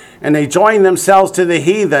 And they joined themselves to the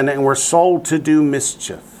heathen and were sold to do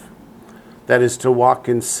mischief. That is, to walk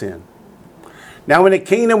in sin. Now when the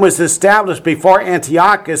kingdom was established before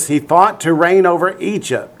Antiochus, he thought to reign over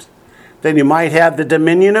Egypt, that he might have the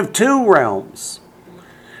dominion of 2 realms.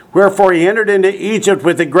 Wherefore he entered into Egypt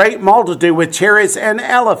with a great multitude, with chariots and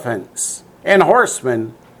elephants, and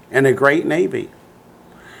horsemen, and a great navy.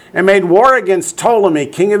 And made war against Ptolemy,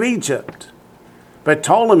 king of Egypt. But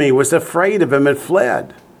Ptolemy was afraid of him and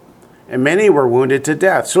fled. And many were wounded to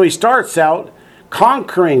death. So he starts out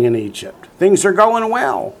conquering in Egypt. Things are going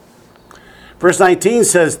well. Verse 19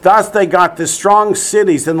 says, Thus they got the strong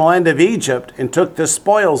cities in the land of Egypt, and took the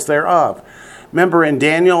spoils thereof. Remember in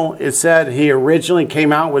Daniel, it said he originally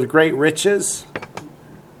came out with great riches.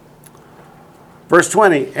 Verse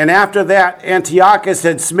 20, And after that Antiochus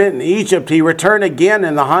had smitten Egypt, he returned again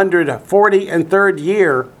in the 143rd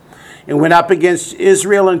year, and went up against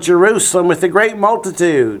Israel and Jerusalem with a great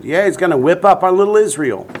multitude. Yeah, he's going to whip up on little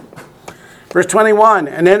Israel. Verse 21,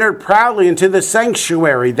 And entered proudly into the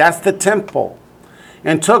sanctuary, that's the temple,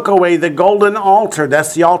 and took away the golden altar,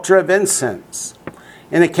 that's the altar of incense,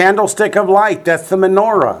 and the candlestick of light, that's the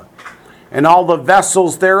menorah, and all the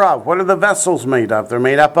vessels thereof. What are the vessels made of? They're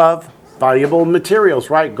made up of valuable materials,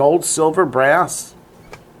 right? Gold, silver, brass.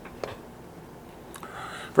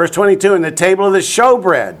 Verse 22, And the table of the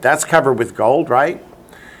showbread, that's covered with gold, right?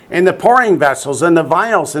 And the pouring vessels, and the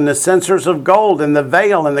vials, and the censers of gold, and the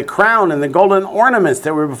veil, and the crown, and the golden ornaments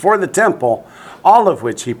that were before the temple, all of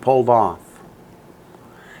which he pulled off.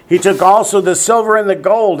 He took also the silver and the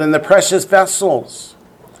gold, and the precious vessels.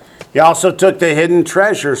 He also took the hidden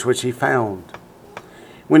treasures which he found.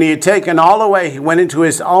 When he had taken all away, he went into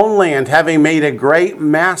his own land, having made a great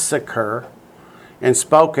massacre, and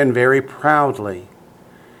spoken very proudly.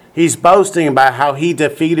 He's boasting about how he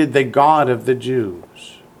defeated the God of the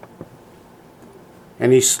Jews.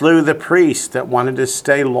 And he slew the priests that wanted to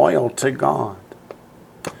stay loyal to God.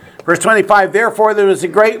 Verse 25, Therefore there was a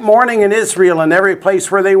great mourning in Israel in every place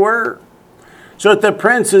where they were. So that the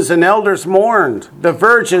princes and elders mourned. The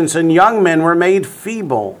virgins and young men were made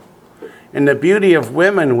feeble. And the beauty of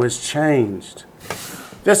women was changed.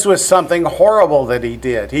 This was something horrible that he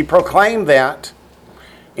did. He proclaimed that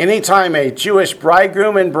anytime a Jewish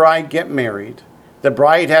bridegroom and bride get married, the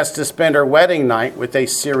bride has to spend her wedding night with a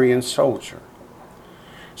Syrian soldier.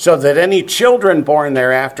 So that any children born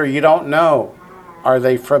thereafter, you don't know, are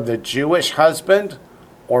they from the Jewish husband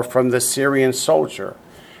or from the Syrian soldier?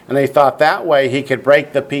 And they thought that way he could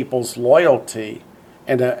break the people's loyalty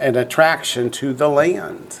and attraction to the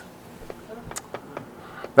land.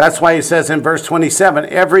 That's why he says in verse 27,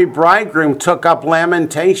 Every bridegroom took up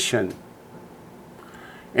lamentation,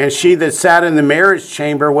 and she that sat in the marriage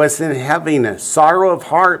chamber was in heaviness, sorrow of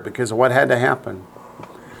heart because of what had to happen.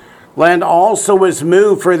 Land also was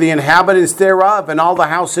moved for the inhabitants thereof, and all the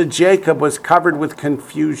house of Jacob was covered with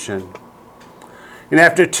confusion. And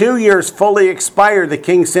after 2 years fully expired, the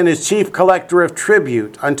king sent his chief collector of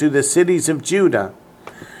tribute unto the cities of Judah,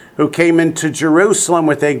 who came into Jerusalem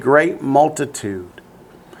with a great multitude,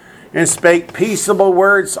 and spake peaceable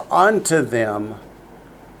words unto them,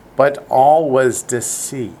 but all was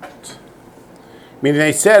deceit. Meaning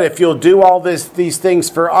they said, if you'll do all these things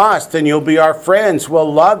for us, then you'll be our friends.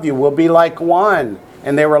 We'll love you. We'll be like one.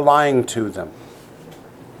 And they were lying to them.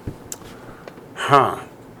 For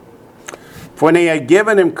when they had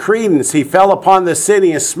given him credence, he fell upon the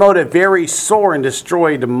city and smote it very sore and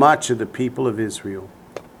destroyed much of the people of Israel.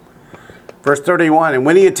 Verse 31, And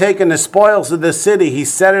when he had taken the spoils of the city, he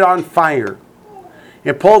set it on fire,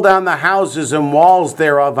 and pulled down the houses and walls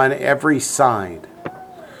thereof on every side.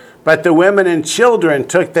 But the women and children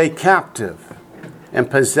took they captive, and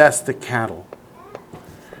possessed the cattle.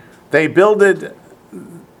 Then builded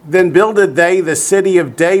they the city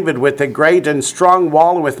of David with a great and strong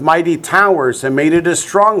wall and with mighty towers, and made it a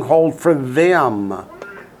stronghold for them.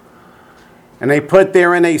 And they put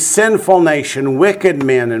therein a sinful nation, wicked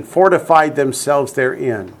men, and fortified themselves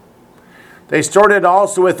therein. They stored it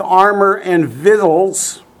also with armor and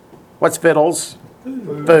victuals. What's victuals?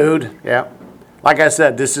 Food, yeah. Like I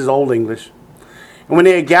said, this is Old English. And when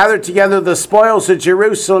they had gathered together the spoils of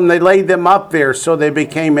Jerusalem, they laid them up there, so they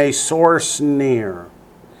became a sore snare.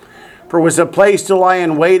 For it was a place to lie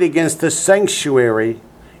in wait against the sanctuary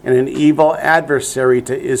and an evil adversary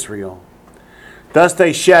to Israel. Thus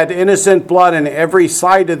they shed innocent blood in every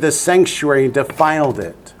side of the sanctuary and defiled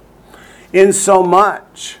it,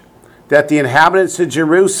 insomuch that the inhabitants of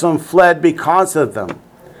Jerusalem fled because of them.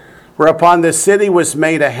 Whereupon the city was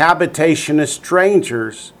made a habitation of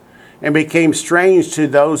strangers, and became strange to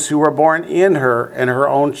those who were born in her, and her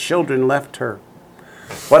own children left her.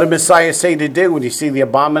 What did Messiah say to do when you see the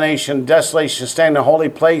abomination and desolation stand in a holy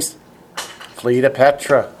place? Flee to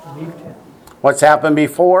Petra. What's happened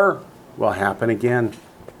before will happen again.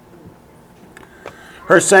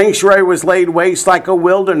 Her sanctuary was laid waste like a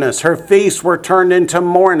wilderness. Her feasts were turned into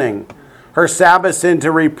mourning. Her Sabbaths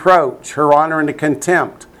into reproach. Her honor into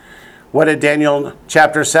contempt. What did Daniel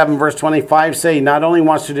chapter 7 verse 25 say? Not only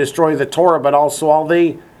wants to destroy the Torah, but also all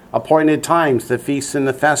the appointed times, the feasts and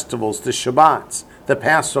the festivals, the Shabbats, the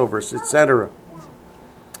Passovers, etc.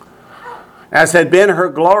 As had been her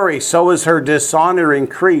glory, so is her dishonor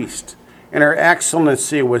increased, and her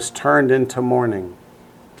excellency was turned into mourning.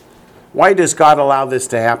 Why does God allow this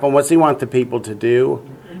to happen? What does he want the people to do?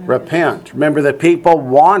 Repent. Remember, the people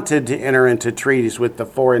wanted to enter into treaties with the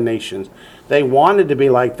foreign nations. They wanted to be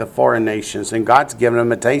like the foreign nations, and God's given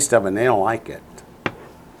them a taste of it, and they don't like it.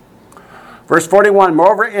 Verse 41,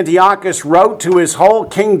 moreover, Antiochus wrote to his whole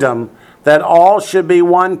kingdom that all should be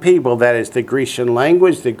one people. That is the Grecian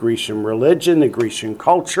language, the Grecian religion, the Grecian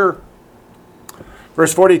culture.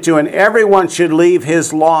 Verse 42, and everyone should leave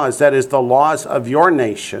his laws, that is the laws of your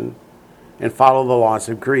nation, and follow the laws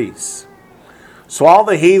of Greece. So all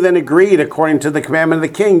the heathen agreed according to the commandment of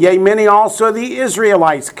the king. Yea, many also of the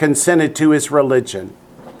Israelites consented to his religion,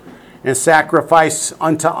 and sacrificed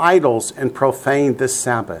unto idols, and profaned the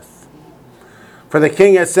Sabbath. For the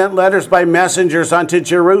king had sent letters by messengers unto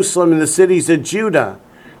Jerusalem and the cities of Judah,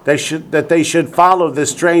 that they should follow the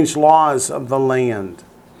strange laws of the land,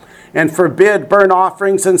 and forbid burnt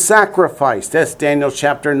offerings and sacrifice. That's Daniel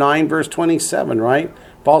chapter 9, verse 27, right?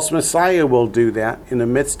 False Messiah will do that in the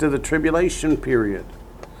midst of the tribulation period.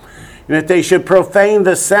 And that they should profane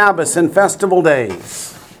the Sabbaths and festival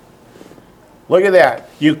days. Look at that.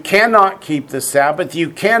 You cannot keep the Sabbath.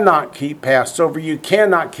 You cannot keep Passover. You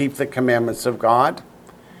cannot keep the commandments of God.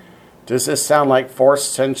 Does this sound like 4th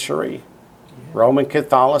century Roman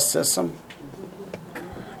Catholicism?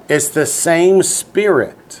 It's the same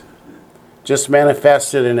spirit, just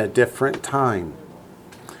manifested in a different time.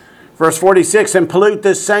 Verse 46, and pollute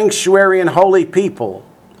the sanctuary and holy people,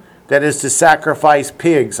 that is to sacrifice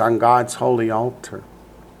pigs on God's holy altar.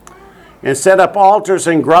 And set up altars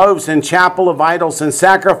and groves and chapel of idols, and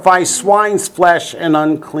sacrifice swine's flesh and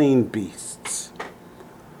unclean beasts.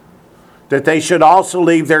 That they should also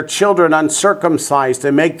leave their children uncircumcised,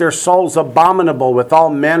 and make their souls abominable with all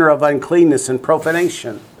manner of uncleanness and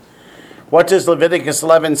profanation. What does Leviticus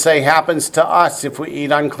 11 say happens to us if we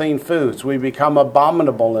eat unclean foods? We become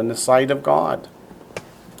abominable in the sight of God.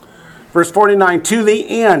 Verse 49, to the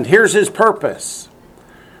end, here's his purpose.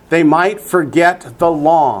 They might forget the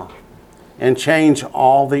law and change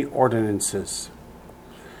all the ordinances.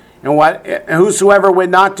 And whosoever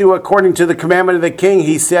would not do according to the commandment of the king,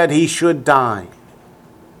 he said he should die.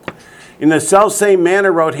 In the selfsame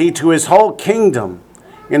manner wrote he to his whole kingdom,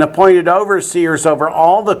 and appointed overseers over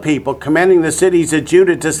all the people, commanding the cities of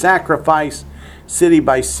Judah to sacrifice city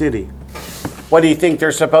by city. What do you think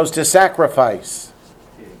they're supposed to sacrifice?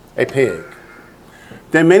 A pig.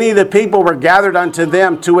 Then many of the people were gathered unto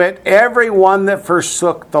them, to wit, every one that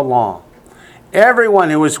forsook the law. Everyone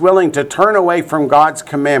who was willing to turn away from God's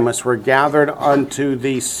commandments were gathered unto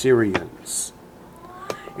the Syrians.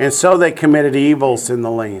 And so they committed evils in the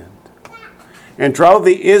land, and drove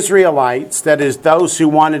the Israelites, that is, those who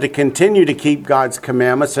wanted to continue to keep God's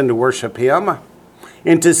commandments and to worship him,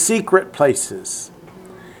 into secret places,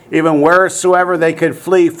 even wheresoever they could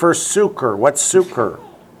flee for succor. What's succor?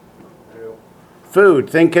 Food.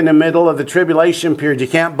 Think in the middle of the tribulation period, you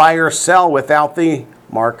can't buy or sell without the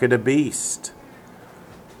mark of the beast.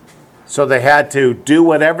 So they had to do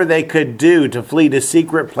whatever they could do to flee to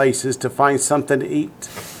secret places to find something to eat.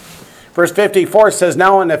 Verse 54 says,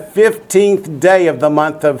 now on the 15th day of the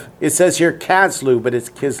month of, it says here Kaslu, but it's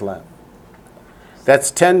Kislev.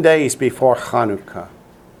 That's 10 days before Hanukkah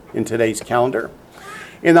in today's calendar.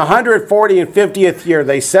 In the 140 and 50th year,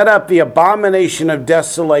 they set up the abomination of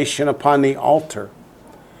desolation upon the altar,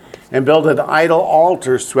 and builded idol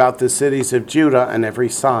altars throughout the cities of Judah on every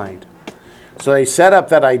side. So they set up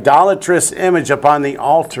that idolatrous image upon the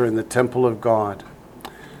altar in the temple of God.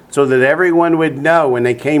 so that everyone would know when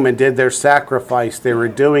they came and did their sacrifice, they were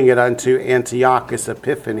doing it unto Antiochus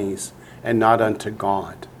Epiphanes and not unto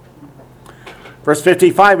God. Verse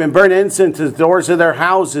 55, and burn incense at the doors of their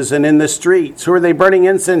houses and in the streets. Who are they burning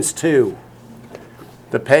incense to?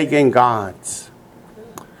 The pagan gods.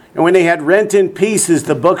 And when they had rent in pieces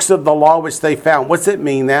the books of the law which they found. What's it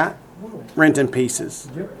mean, that? Rent in pieces.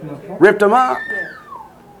 Ripped them up.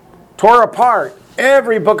 Tore apart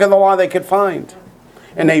every book of the law they could find.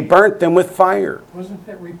 And they burnt them with fire. Wasn't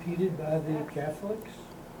that repeated by the Catholics?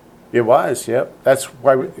 It was, yep. That's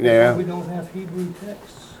why we don't have Hebrew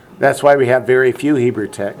texts. That's why we have very few Hebrew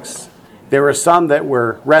texts. There were some that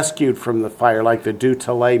were rescued from the fire, like the Du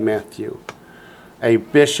Tillet Matthew. A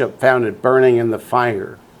bishop found it burning in the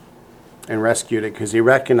fire and rescued it because he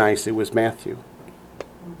recognized it was Matthew.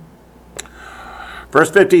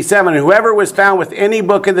 Verse 57, whoever was found with any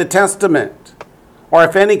book of the Testament, or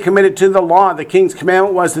if any committed to the law, the king's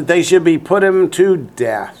commandment was that they should be put him to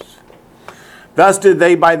death. Thus did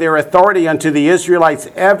they by their authority unto the Israelites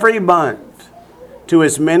every month, to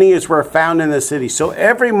as many as were found in the city. So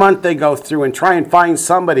every month they go through and try and find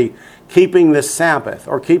somebody keeping the Sabbath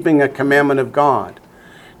or keeping a commandment of God.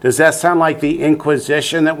 Does that sound like the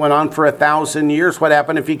Inquisition that went on for 1,000 years? What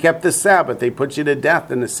happened if you kept the Sabbath? They put you to death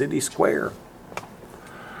in the city square.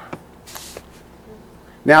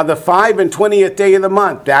 Now the 5 and 20th day of the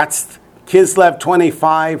month, that's Kislev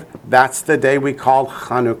 25. That's the day we call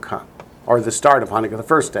Hanukkah, or the start of Hanukkah, the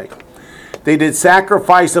first day. They did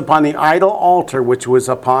sacrifice upon the idol altar, which was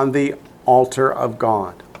upon the altar of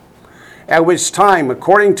God. At which time,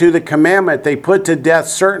 according to the commandment, they put to death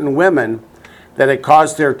certain women that had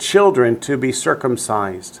caused their children to be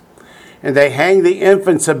circumcised. And they hanged the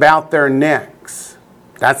infants about their necks.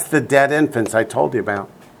 That's the dead infants I told you about.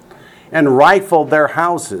 And rifled their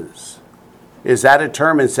houses. Is that a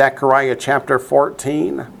term in Zechariah chapter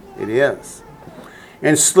 14? It is.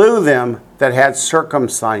 And slew them that had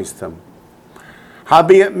circumcised them.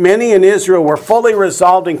 Howbeit many in Israel were fully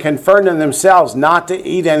resolved and confirmed in themselves not to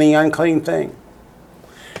eat any unclean thing.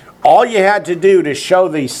 All you had to do to show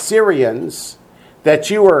the Syrians that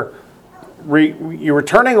you were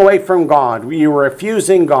turning away from God, you were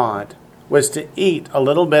refusing God, was to eat a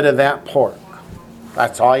little bit of that pork.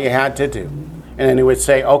 That's all you had to do. And then he would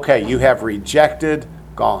say, okay, you have rejected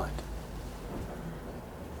God.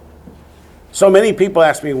 So many people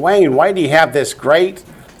ask me, Wayne, why do you have this great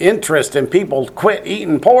interest in people quit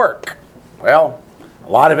eating pork? Well, a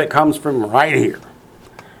lot of it comes from right here.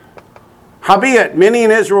 Howbeit, many in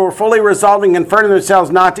Israel were fully resolved and confirming themselves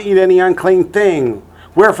not to eat any unclean thing.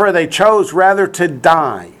 Wherefore they chose rather to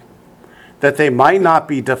die, that they might not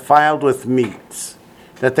be defiled with meats,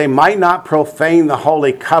 that they might not profane the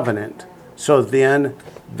holy covenant. So then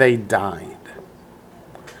they died.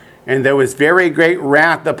 And there was very great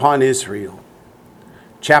wrath upon Israel.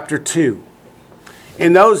 Chapter 2.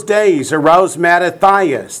 In those days arose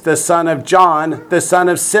Mattathias, the son of John, the son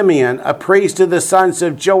of Simeon, a priest of the sons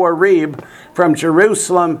of Joarib from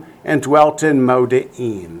Jerusalem, and dwelt in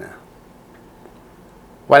Modain.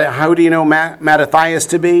 How do you know Mattathias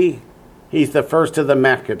to be? He's the first of the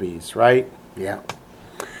Maccabees, right? Yeah.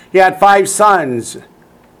 He had 5 sons.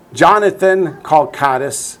 Jonathan, called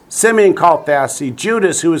Caius, Simeon, called Thassi,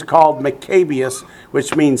 Judas, who was called Maccabeus,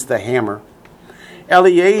 which means the hammer,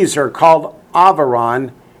 Eleazar, called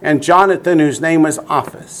Avaron, and Jonathan, whose name was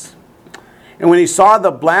Apphus. And when he saw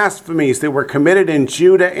the blasphemies that were committed in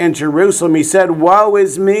Judah and Jerusalem, he said, woe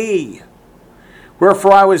is me!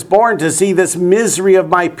 Wherefore I was born to see this misery of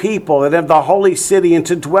my people and of the holy city, and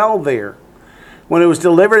to dwell there, when it was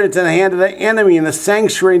delivered into the hand of the enemy, and the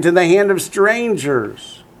sanctuary into the hand of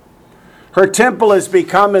strangers. Her temple has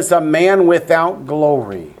become as a man without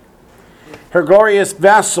glory. Her glorious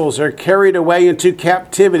vessels are carried away into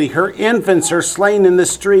captivity. Her infants are slain in the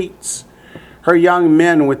streets. Her young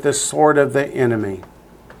men with the sword of the enemy.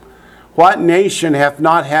 What nation hath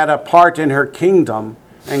not had a part in her kingdom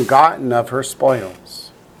and gotten of her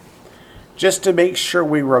spoils? Just to make sure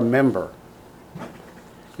we remember.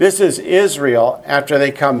 This is Israel after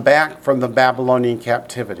they come back from the Babylonian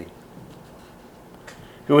captivity,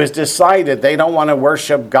 who has decided they don't want to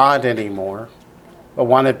worship God anymore, but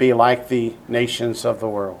want to be like the nations of the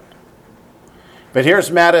world. But here's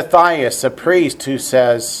Mattathias, a priest, who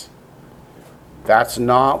says, that's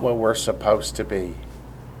not what we're supposed to be.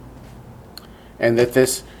 And that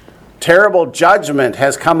this terrible judgment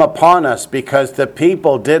has come upon us because the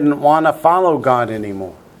people didn't want to follow God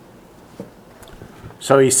anymore.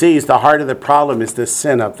 So he sees the heart of the problem is the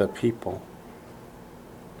sin of the people.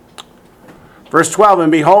 Verse 12,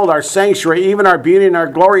 and behold, our sanctuary, even our beauty and our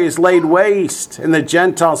glory is laid waste, and the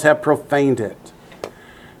Gentiles have profaned it.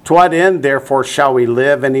 To what end, therefore, shall we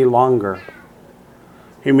live any longer?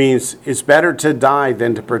 He means it's better to die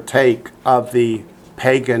than to partake of the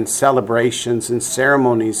pagan celebrations and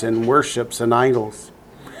ceremonies and worships and idols.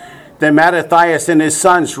 Then Mattathias and his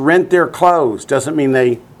sons rent their clothes. Doesn't mean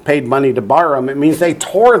they paid money to borrow them. It means they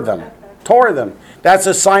tore them. That's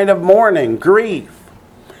a sign of mourning, grief.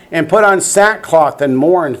 And put on sackcloth and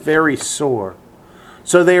mourned very sore.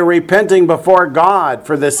 So they are repenting before God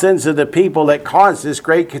for the sins of the people that caused this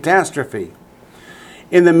great catastrophe.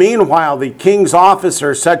 In the meanwhile, the king's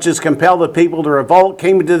officers, such as compelled the people to revolt,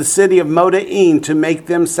 came into the city of Moda'in to make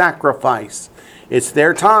them sacrifice. It's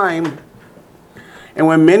their time. And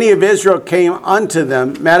when many of Israel came unto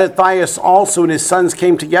them, Mattathias also and his sons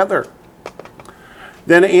came together.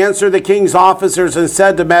 Then answered the king's officers and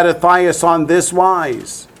said to Mattathias on this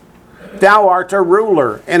wise, Thou art a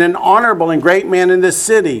ruler and an honorable and great man in this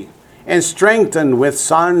city, and strengthened with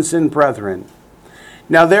sons and brethren.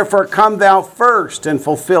 Now therefore come thou first and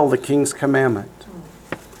fulfill the king's commandment.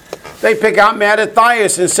 They pick out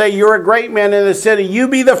Mattathias and say, You're a great man in the city. You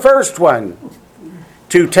be the first one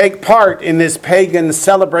to take part in this pagan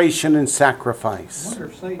celebration and I sacrifice. wonder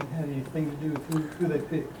if Satan had anything to do with who they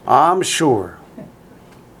picked. I'm sure.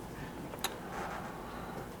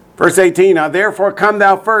 Verse 18, Now therefore come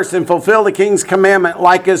thou first and fulfill the king's commandment,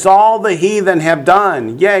 like as all the heathen have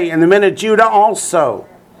done, yea, and the men of Judah also,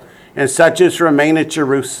 and such as remain at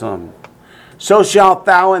Jerusalem. So shalt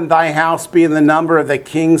thou and thy house be in the number of the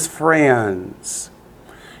king's friends.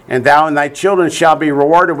 And thou and thy children shall be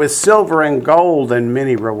rewarded with silver and gold and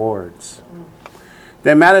many rewards.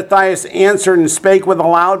 Then Mattathias answered and spake with a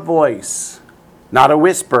loud voice, not a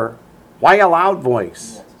whisper. Why a loud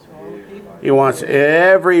voice? He wants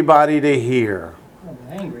everybody to hear. I'm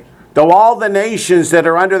angry. Though all the nations that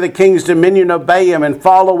are under the king's dominion obey him and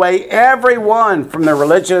fall away every one from the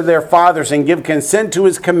religion of their fathers and give consent to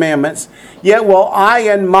his commandments, yet will I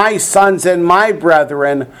and my sons and my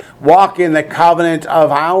brethren walk in the covenant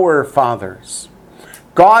of our fathers.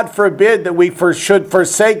 God forbid that we should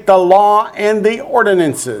forsake the law and the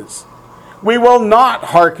ordinances. We will not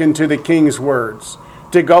hearken to the king's words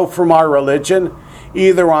to go from our religion,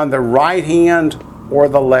 either on the right hand or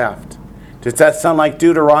the left. Does that sound like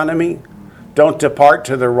Deuteronomy? Don't depart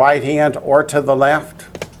to the right hand or to the left.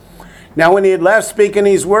 Now when he had left speaking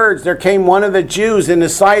these words, there came one of the Jews in the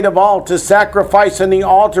sight of all to sacrifice on the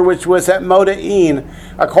altar which was at Moda'in,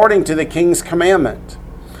 according to the king's commandment.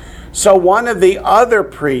 So one of the other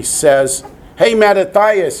priests says, Hey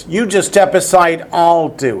Mattathias, you just step aside, I'll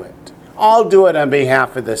do it. I'll do it on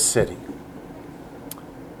behalf of the city.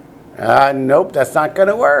 Nope, that's not going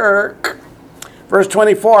to work. Verse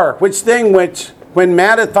 24, when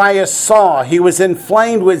Mattathias saw, he was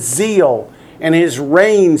inflamed with zeal, and his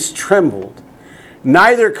reins trembled.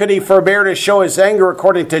 Neither could he forbear to show his anger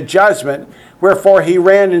according to judgment, wherefore he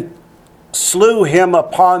ran and slew him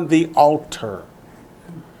upon the altar.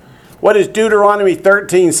 What does Deuteronomy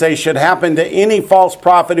 13 say should happen to any false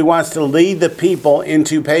prophet who wants to lead the people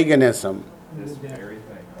into paganism?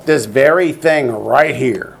 This very thing right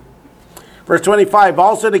here. Verse 25,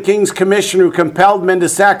 also the king's commissioner who compelled men to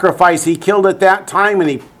sacrifice, he killed at that time,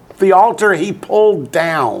 and the altar he pulled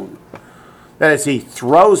down. That is, he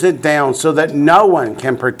throws it down so that no one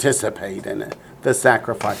can participate in it, the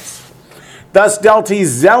sacrifice. Thus dealt he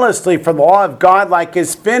zealously for the law of God, like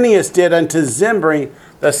as Phinehas did unto Zimri,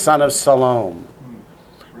 the son of Salom.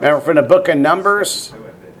 Remember from the book of Numbers?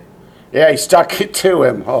 Yeah, he stuck it to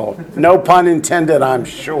him. Oh, no pun intended, I'm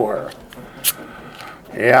sure.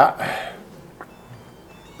 Yeah.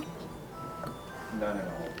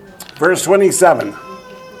 Verse 27.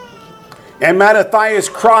 And Mattathias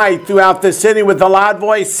cried throughout the city with a loud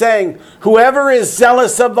voice, saying, Whoever is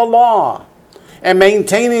zealous of the law and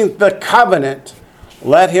maintaining the covenant,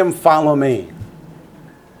 let him follow me.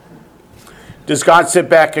 Does God sit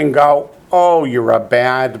back and go, Oh, you're a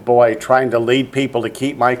bad boy trying to lead people to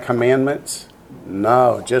keep my commandments?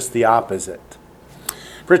 No, just the opposite.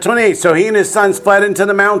 Verse 28, so he and his sons fled into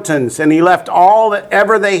the mountains, and he left all that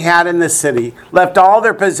ever they had in the city, left all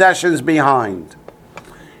their possessions behind.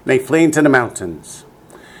 And they flee into the mountains.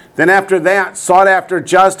 Then after that, sought after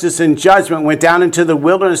justice and judgment, went down into the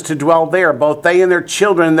wilderness to dwell there, both they and their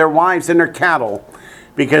children, and their wives and their cattle,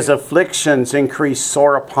 because afflictions increased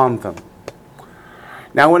sore upon them.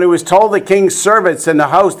 Now when it was told the king's servants and the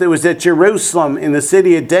host that was at Jerusalem in the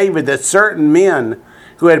city of David that certain men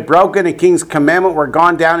who had broken the king's commandment were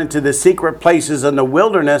gone down into the secret places in the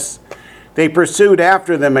wilderness, they pursued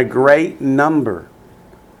after them a great number.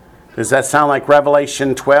 Does that sound like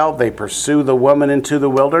Revelation 12? They pursue the woman into the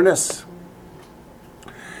wilderness.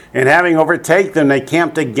 And having overtaken them, they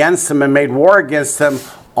camped against them and made war against them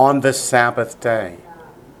on the Sabbath day.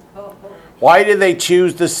 Why did they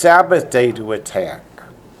choose the Sabbath day to attack?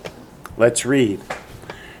 Let's read.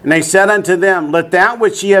 And they said unto them, let that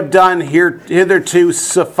which ye have done hitherto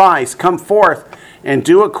suffice. Come forth and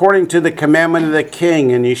do according to the commandment of the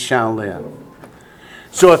king, and ye shall live.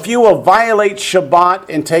 So if you will violate Shabbat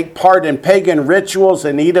and take part in pagan rituals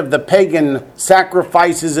and eat of the pagan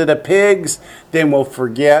sacrifices of the pigs, then we'll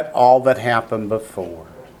forget all that happened before.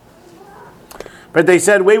 But they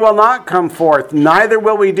said, we will not come forth, neither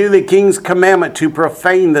will we do the king's commandment to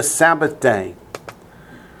profane the Sabbath day.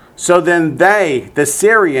 So then they, the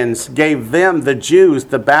Syrians, gave them, the Jews,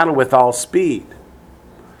 the battle with all speed.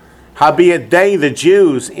 Howbeit they, the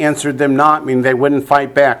Jews, answered them not, meaning they wouldn't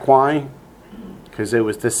fight back. Why? Because it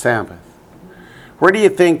was the Sabbath. Where do you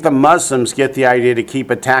think the Muslims get the idea to keep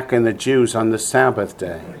attacking the Jews on the Sabbath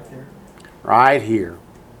day? Right here.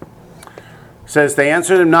 It says, they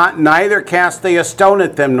answered them not, neither cast they a stone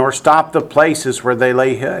at them, nor stopped the places where they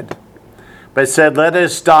lay hid, but said, let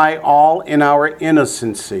us die all in our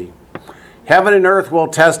innocency. Heaven and earth will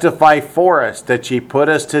testify for us that ye put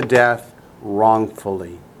us to death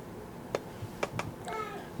wrongfully.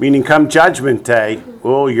 Meaning come judgment day,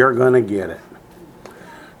 oh, you're going to get it.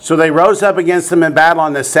 So they rose up against them in battle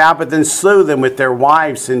on the Sabbath and slew them with their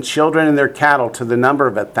wives and children and their cattle to the number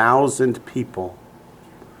of 1,000 people.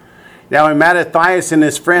 Now when Mattathias and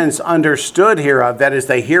his friends understood hereof, that is,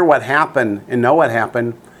 they hear what happened and know what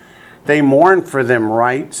happened, they mourned for them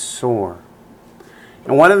right sore.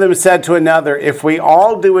 And one of them said to another, if we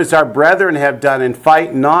all do as our brethren have done and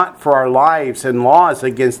fight not for our lives and laws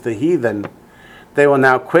against the heathen, they will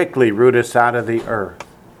now quickly root us out of the earth.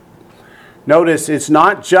 Notice, it's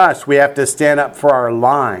not just we have to stand up for our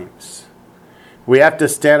lives. We have to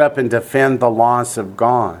stand up and defend the laws of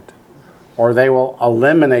God, or they will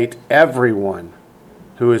eliminate everyone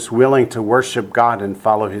who is willing to worship God and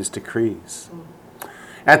follow his decrees.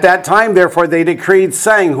 At that time, therefore, they decreed,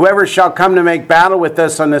 saying, whoever shall come to make battle with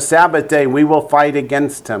us on the Sabbath day, we will fight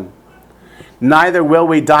against him. Neither will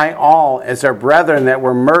we die all as our brethren that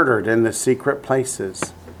were murdered in the secret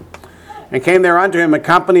places. And came there unto him a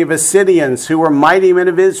company of Assyrians who were mighty men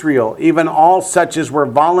of Israel, even all such as were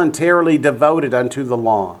voluntarily devoted unto the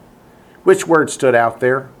law. Which word stood out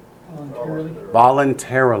there? Voluntarily.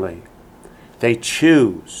 Voluntarily. They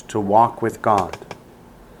choose to walk with God,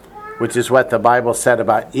 which is what the Bible said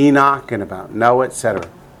about Enoch and about Noah, etc.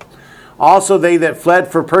 Also they that fled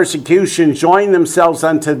for persecution joined themselves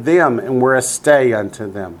unto them and were a stay unto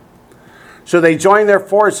them. So they joined their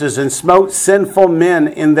forces and smote sinful men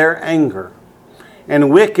in their anger,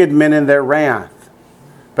 and wicked men in their wrath.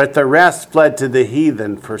 But the rest fled to the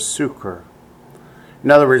heathen for succor. In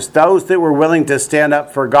other words, those that were willing to stand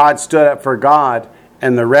up for God stood up for God,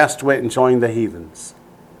 and the rest went and joined the heathens.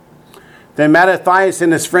 Then Mattathias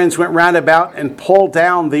and his friends went round about and pulled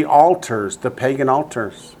down the altars, the pagan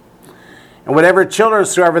altars. And whatever children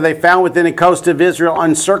soever they found within the coast of Israel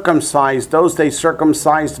uncircumcised, those they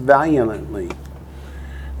circumcised valiantly.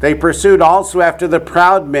 They pursued also after the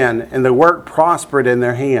proud men, and the work prospered in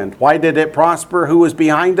their hand. Why did it prosper? Who was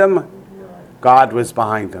behind them? God was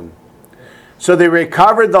behind them. So they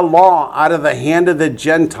recovered the law out of the hand of the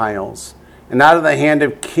Gentiles and out of the hand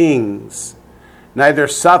of kings. Neither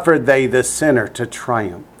suffered they the sinner to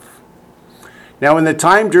triumph. Now when the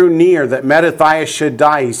time drew near that Mattathias should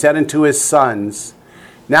die, he said unto his sons,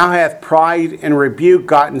 now hath pride and rebuke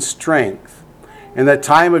gotten strength, in the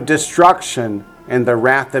time of destruction and the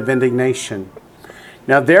wrath of indignation.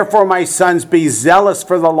 Now therefore, my sons, be zealous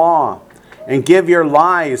for the law, and give your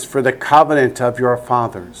lives for the covenant of your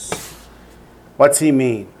fathers. What's he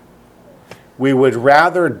mean? We would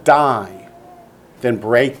rather die than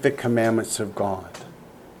break the commandments of God.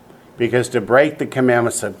 Because to break the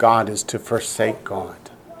commandments of God is to forsake God.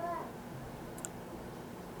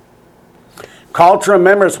 Culture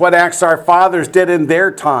remembers what acts our fathers did in their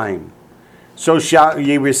time. So shall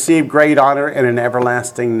ye receive great honor and an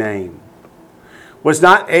everlasting name. Was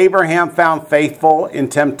not Abraham found faithful in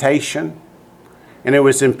temptation, and it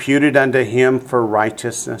was imputed unto him for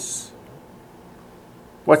righteousness?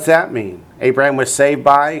 What's that mean? Abraham was saved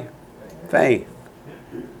by faith.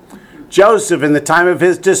 Joseph, in the time of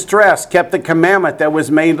his distress, kept the commandment that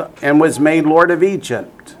was made Lord of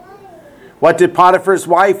Egypt. What did Potiphar's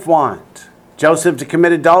wife want? Joseph to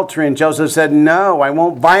commit adultery, and Joseph said, no, I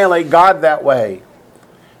won't violate God that way.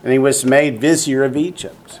 And he was made vizier of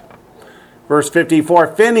Egypt. Verse 54,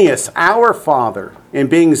 Phinehas, our father, in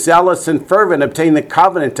being zealous and fervent, obtained the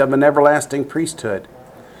covenant of an everlasting priesthood.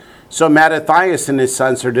 So Mattathias and his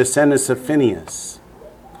sons are descendants of Phinehas.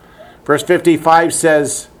 Verse 55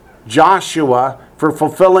 says, Joshua, for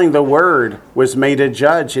fulfilling the word, was made a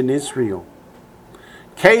judge in Israel.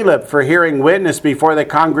 Caleb, for hearing witness before the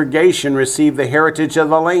congregation, received the heritage of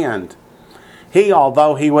the land. He,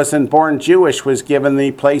 although he wasn't born Jewish, was given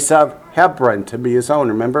the place of Hebron to be his own,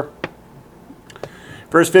 remember?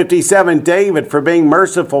 Verse 57, David, for being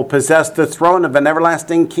merciful, possessed the throne of an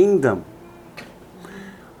everlasting kingdom.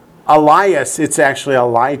 Elias, it's actually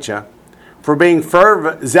Elijah, for being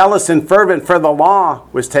zealous and fervent for the law,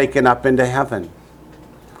 was taken up into heaven.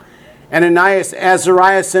 Ananias,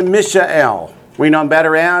 Azarias, and Mishael, we know them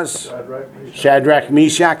better as Shadrach,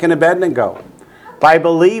 Meshach, and Abednego. By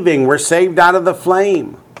believing, were saved out of the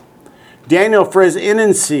flame. Daniel, for his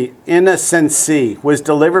innocency, was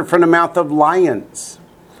delivered from the mouth of lions.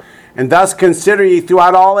 And thus consider ye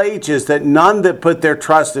throughout all ages that none that put their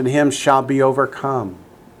trust in him shall be overcome.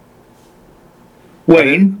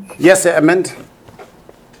 Wayne? Yes, Edmund?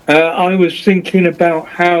 I was thinking about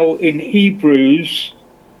how in Hebrews,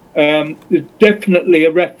 there's definitely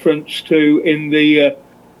a reference to, in the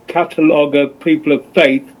catalogue of people of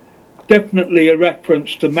faith, definitely a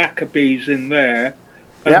reference to Maccabees in there.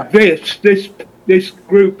 And this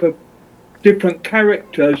group of different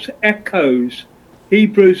characters echoes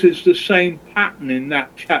Hebrews. Is the same pattern in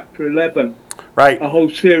that chapter 11. Right. A whole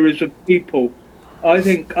series of people. I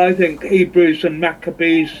think Hebrews and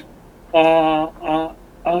Maccabees are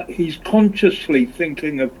he's consciously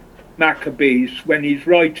thinking of Maccabees when he's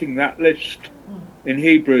writing that list in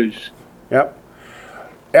Hebrews. Yep.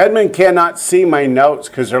 Edmund cannot see my notes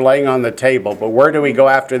because they're laying on the table, but where do we go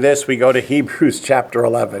after this? We go to Hebrews chapter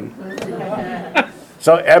 11.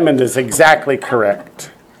 So Edmund is exactly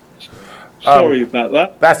correct. Sorry about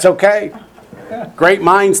that. That's okay. Great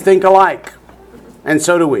minds think alike. And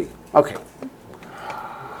so do we. Okay.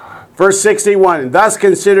 Verse 61, thus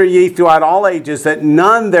consider ye throughout all ages that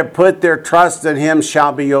none that put their trust in him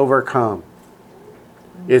shall be overcome.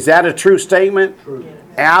 Is that a true statement? True.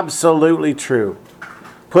 Absolutely true.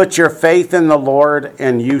 Put your faith in the Lord,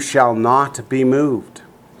 and you shall not be moved.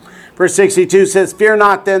 Verse 62 says, fear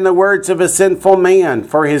not then the words of a sinful man,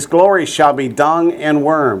 for his glory shall be dung and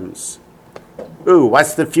worms. Ooh,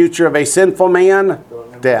 what's the future of a sinful man?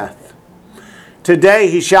 Death. Today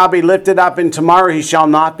he shall be lifted up, and tomorrow he shall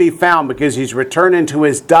not be found, because he's returned into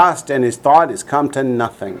his dust, and his thought is come to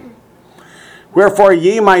nothing. Wherefore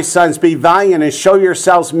ye, my sons, be valiant, and show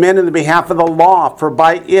yourselves men in the behalf of the law, for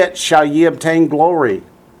by it shall ye obtain glory.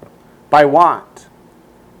 By what?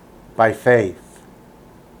 By faith.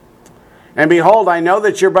 And behold, I know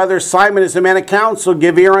that your brother Simon is a man of counsel.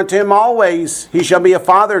 Give ear unto him always. He shall be a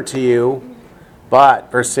father to you.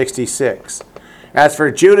 But, verse 66, as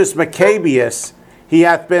for Judas Maccabeus, he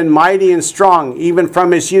hath been mighty and strong, even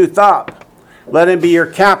from his youth up. Let him be your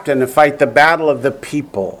captain and fight the battle of the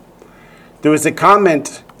people. There was a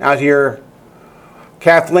comment out here.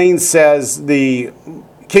 Kathleen says the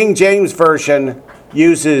King James Version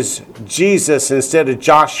uses Jesus instead of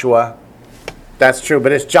Joshua. That's true,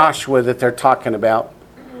 but it's Joshua that they're talking about.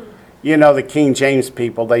 You know, the King James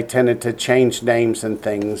people, they tended to change names and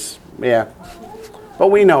things. Yeah. But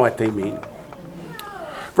we know what they mean.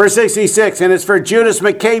 Verse 66, and as for Judas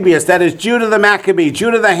Maccabeus, that is Judah the Maccabee,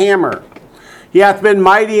 Judah the hammer, he hath been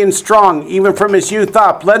mighty and strong, even from his youth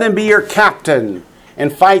up. Let him be your captain,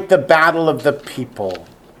 and fight the battle of the people.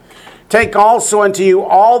 Take also unto you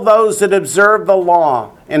all those that observe the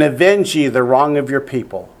law, and avenge ye the wrong of your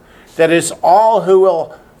people. That is, all who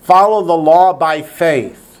will follow the law by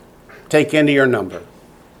faith, take into your number.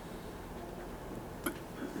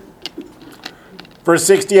 Verse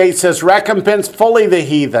 68 says, recompense fully the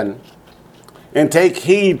heathen, and take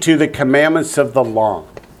heed to the commandments of the law.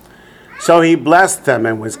 So he blessed them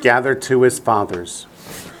and was gathered to his fathers.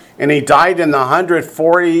 And he died in the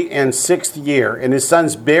 146th year, and his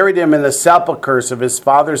sons buried him in the sepulchres of his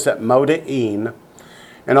fathers at Modain,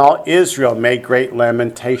 and all Israel made great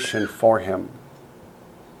lamentation for him.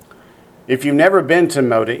 If you've never been to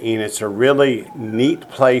Modain, it's a really neat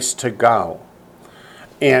place to go.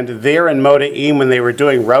 And there in Modain, when they were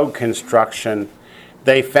doing road construction,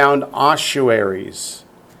 they found ossuaries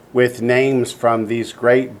with names from these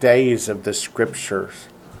great days of the scriptures,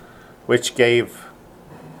 which gave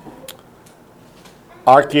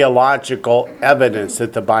archaeological evidence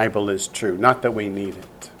that the Bible is true. Not that we need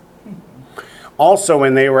it. Also,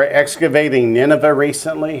 when they were excavating Nineveh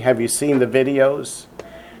recently, have you seen the videos?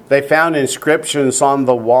 They found inscriptions on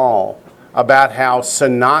the wall about how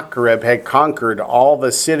Sennacherib had conquered all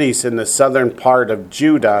the cities in the southern part of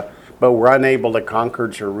Judah, but were unable to conquer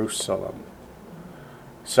Jerusalem.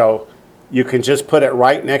 So you can just put it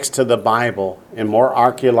right next to the Bible and more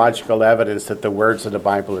archaeological evidence that the words of the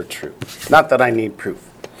Bible are true. Not that I need proof.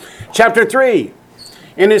 Chapter 3.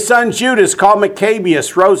 And his son Judas, called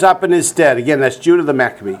Maccabeus, rose up in his stead. Again, that's Judah the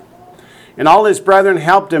Maccabee. And all his brethren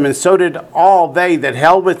helped him, and so did all they that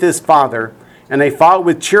held with his father. And they fought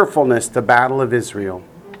with cheerfulness the battle of Israel.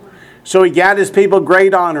 So he gat his people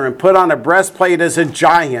great honor, and put on a breastplate as a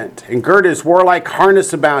giant, and girt his warlike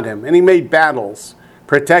harness about him. And he made battles,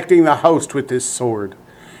 protecting the host with his sword.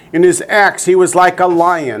 In his axe he was like a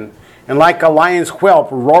lion, and like a lion's whelp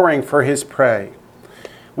roaring for his prey.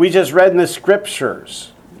 We just read in the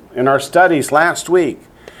scriptures, in our studies last week,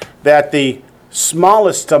 that the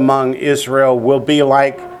smallest among Israel will be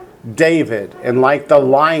like David, and like the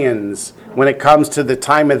lions when it comes to the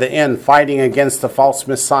time of the end, fighting against the false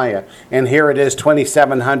Messiah. And here it is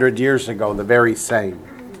 2,700 years ago, the very same.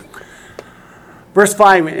 Verse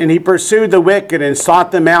 5, and he pursued the wicked and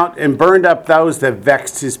sought them out and burned up those that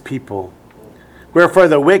vexed his people. Wherefore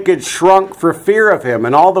the wicked shrunk for fear of him,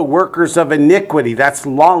 and all the workers of iniquity, that's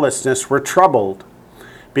lawlessness, were troubled,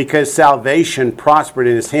 because salvation prospered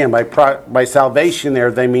in his hand. By salvation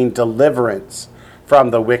there, they mean deliverance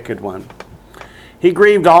from the wicked one. He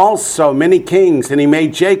grieved also many kings, and he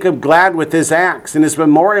made Jacob glad with his axe, and his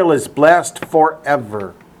memorial is blessed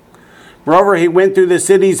forever. Moreover, he went through the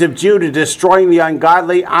cities of Judah, destroying the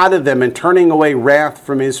ungodly out of them and turning away wrath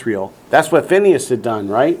from Israel. That's what Phinehas had done,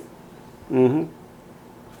 right?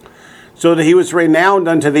 So that he was renowned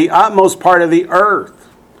unto the utmost part of the earth,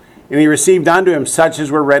 and he received unto him such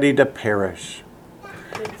as were ready to perish.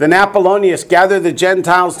 Then Apollonius gathered the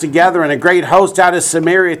Gentiles together and a great host out of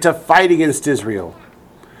Samaria to fight against Israel.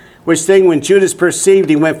 Which thing when Judas perceived,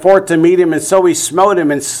 he went forth to meet him, and so he smote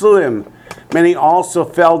him and slew him. Many also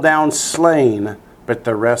fell down slain, but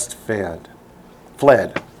the rest fled.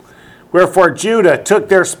 Wherefore Judah took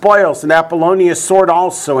their spoils, and Apollonius' sword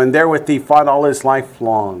also, and therewith he fought all his life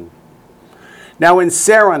long. Now when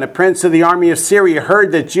Saron, a prince of the army of Syria,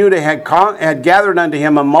 heard that Judah had gathered unto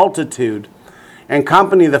him a multitude, and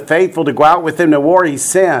company of the faithful to go out with him to war, he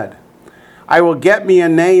said, I will get me a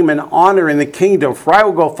name and honor in the kingdom, for I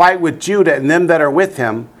will go fight with Judah and them that are with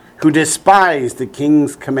him, who despise the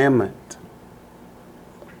king's commandment.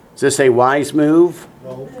 Is this a wise move?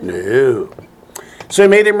 No. So he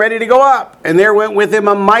made him ready to go up, and there went with him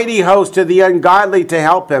a mighty host of the ungodly to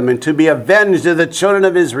help him, and to be avenged of the children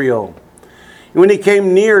of Israel. And when he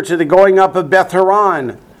came near to the going up of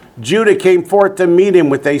Beth-horon, Judah came forth to meet him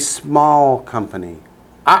with a small company.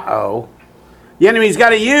 The enemy's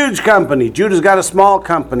got a huge company. Judah's got a small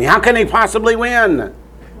company. How can he possibly win?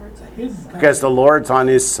 Because the Lord's on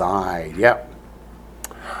his side. Yep.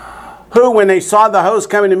 Who, when they saw the host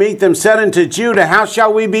coming to meet them, said unto Judah, how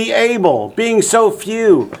shall we be able, being so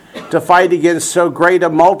few, to fight against so great a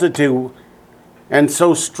multitude and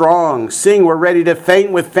so strong, seeing we're ready to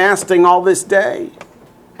faint with fasting all this day?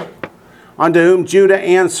 Unto whom Judah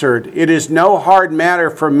answered, it is no hard matter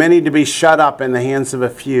for many to be shut up in the hands of a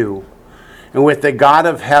few. And with the God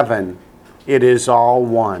of heaven, it is all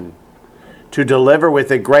one. To deliver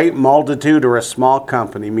with a great multitude or a small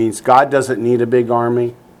company means God doesn't need a big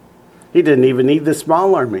army. He didn't even need the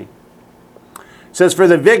small army. It says, for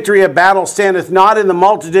the victory of battle standeth not in the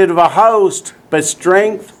multitude of a host, but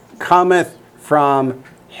strength cometh from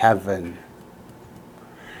heaven.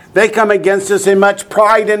 They come against us in much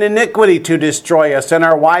pride and iniquity to destroy us, and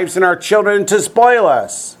our wives and our children to spoil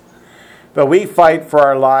us. But we fight for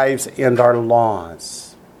our lives and our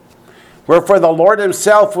laws. Wherefore the Lord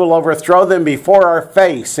himself will overthrow them before our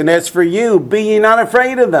face. And as for you, be ye not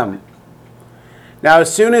afraid of them. Now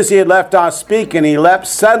as soon as he had left off speaking, he leapt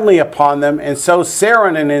suddenly upon them, and so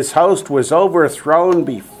Saron and his host was overthrown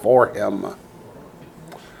before him.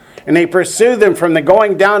 And they pursued them from the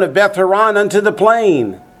going down of Beth-horon unto the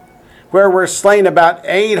plain, where were slain about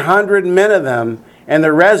 800 men of them, and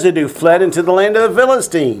the residue fled into the land of the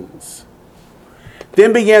Philistines.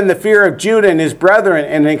 Then began the fear of Judah and his brethren,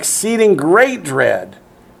 and an exceeding great dread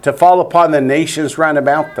to fall upon the nations round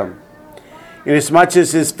about them. Inasmuch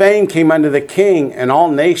as his fame came unto the king, and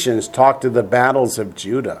all nations talked of the battles of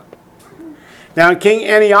Judah. Now when King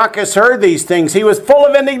Antiochus heard these things, he was full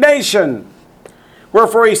of indignation.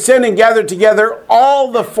 Wherefore he sent and gathered together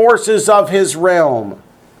all the forces of his realm,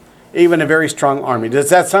 even a very strong army. Does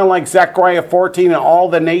that sound like Zechariah 14 and all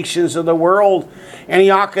the nations of the world?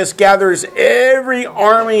 Antiochus gathers every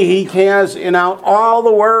army he has in out all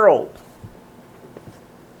the world.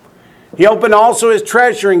 He opened also his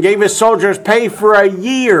treasury and gave his soldiers pay for a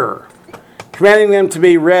year, commanding them to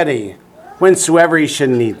be ready whensoever he should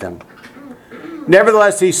need them.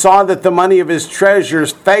 Nevertheless, he saw that the money of his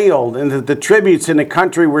treasures failed, and that the tributes in the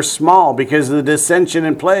country were small because of the dissension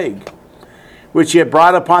and plague, which he had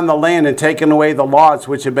brought upon the land, and taken away the laws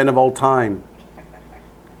which had been of old time.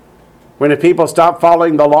 When the people stopped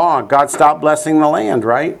following the law, God stopped blessing the land,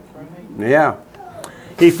 right? Yeah.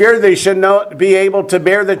 He feared they should not be able to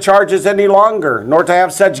bear the charges any longer, nor to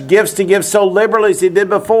have such gifts to give so liberally as he did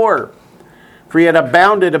before. For he had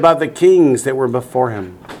abounded above the kings that were before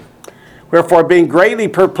him. Wherefore, being greatly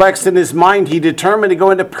perplexed in his mind, he determined to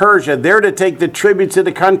go into Persia, there to take the tributes of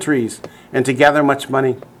the countries, and to gather much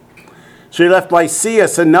money. So he left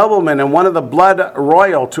Lysias, a nobleman and one of the blood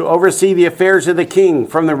royal, to oversee the affairs of the king,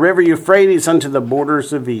 from the river Euphrates unto the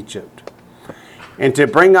borders of Egypt, and to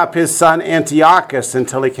bring up his son Antiochus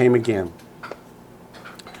until he came again.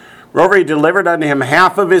 Moreover, he delivered unto him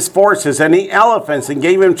half of his forces and the elephants, and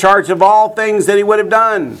gave him charge of all things that he would have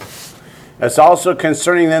done. As also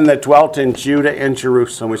concerning them that dwelt in Judah and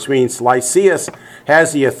Jerusalem, which means Lysias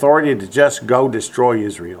has the authority to just go destroy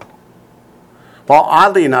Israel. Well,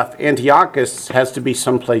 oddly enough, Antiochus has to be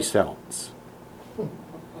someplace else.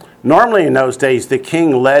 Normally in those days, the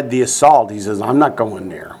king led the assault. He says, I'm not going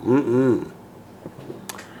there. And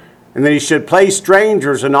that he should place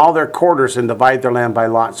strangers in all their quarters and divide their land by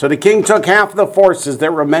lot. So the king took half of the forces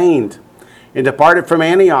that remained and departed from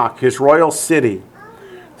Antioch, his royal city,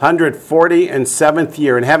 147th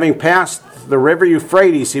year. And having passed the river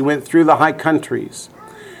Euphrates, he went through the high countries.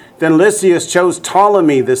 Then Lysias chose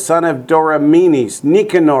Ptolemy, the son of Doramenes,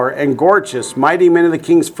 Nicanor, and Gorgias, mighty men of the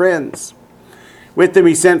king's friends. With them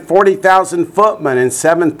he sent 40,000 footmen and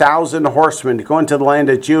 7,000 horsemen to go into the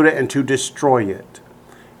land of Judah and to destroy it,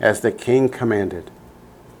 as the king commanded.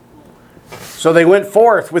 So they went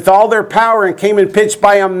forth with all their power and came and pitched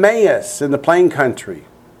by Emmaus in the plain country.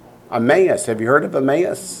 Emmaus, have you heard of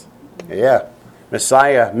Emmaus? Yeah.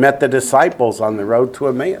 Messiah met the disciples on the road to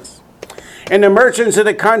Emmaus. And the merchants of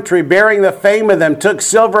the country, bearing the fame of them, took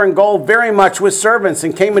silver and gold very much with servants,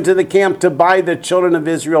 and came into the camp to buy the children of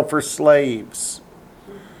Israel for slaves.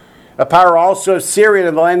 A power also of Syria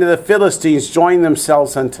and the land of the Philistines joined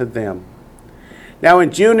themselves unto them. Now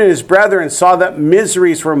when Judah and his brethren saw that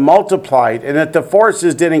miseries were multiplied, and that the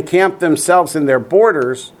forces did encamp themselves in their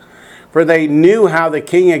borders, for they knew how the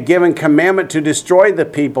king had given commandment to destroy the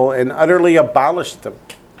people and utterly abolish them,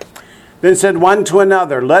 then said one to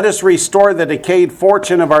another, let us restore the decayed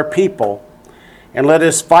fortune of our people, and let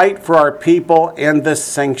us fight for our people and the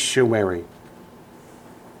sanctuary.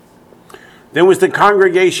 Then was the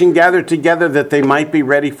congregation gathered together that they might be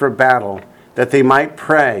ready for battle, that they might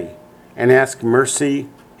pray and ask mercy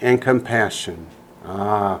and compassion.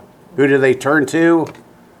 Who do they turn to?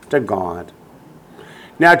 To God.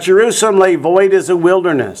 Now Jerusalem lay void as a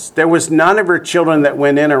wilderness. There was none of her children that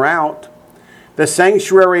went in or out. The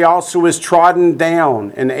sanctuary also was trodden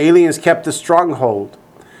down, and aliens kept the stronghold.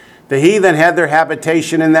 The heathen had their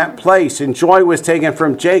habitation in that place, and joy was taken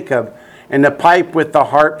from Jacob, and the pipe with the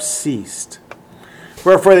harp ceased.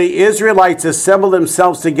 Wherefore the Israelites assembled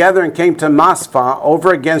themselves together and came to Maspha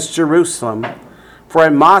over against Jerusalem, for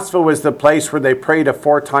in Maspha was the place where they prayed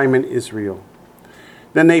aforetime in Israel.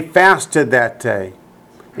 Then they fasted that day,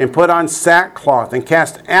 and put on sackcloth, and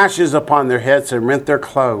cast ashes upon their heads, and rent their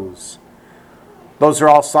clothes. Those are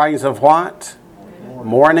all signs of what?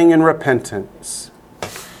 Mourning and repentance.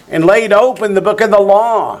 And laid open the book of the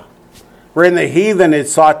law, wherein the heathen had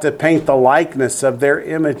sought to paint the likeness of their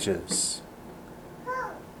images.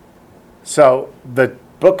 So the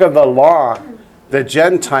book of the law, the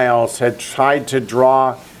Gentiles had tried to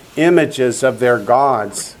draw images of their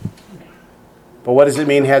gods. But what does it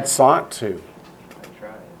mean had sought to?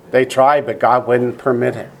 They tried, but God wouldn't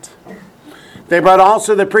permit it. They brought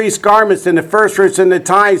also the priest's garments and the first fruits and the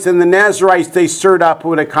tithes, and the Nazarites they stirred up who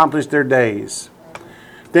would accomplish their days.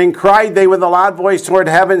 Then cried they with a loud voice toward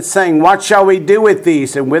heaven, saying, what shall we do with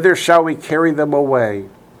these, and whither shall we carry them away?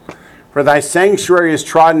 For thy sanctuary is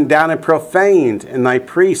trodden down and profaned, and thy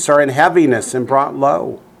priests are in heaviness and brought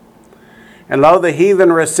low. And lo, the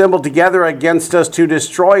heathen are assembled together against us to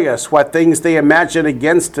destroy us. What things they imagine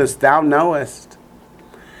against us thou knowest.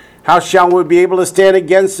 How shall we be able to stand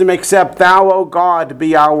against them except thou, O God,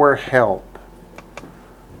 be our help?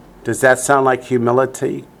 Does that sound like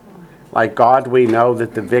humility? Like, God, we know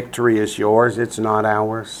that the victory is yours, it's not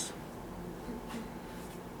ours.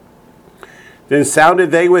 Then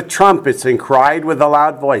sounded they with trumpets and cried with a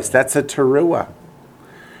loud voice. That's a teruah.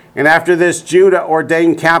 And after this, Judah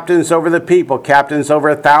ordained captains over the people, captains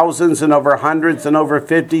over thousands and over hundreds and over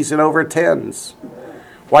 50s and over 10s.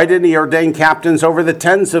 Why didn't he ordain captains over the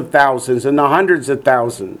tens of thousands and the hundreds of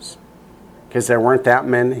thousands? Because there weren't that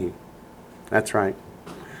many. That's right.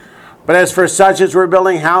 But as for such as were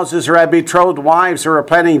building houses or had betrothed wives or were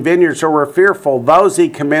planting vineyards or were fearful, those he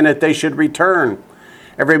commanded they should return,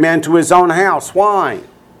 every man to his own house. Why?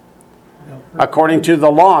 According to the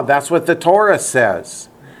law. That's what the Torah says.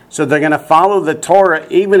 So they're going to follow the Torah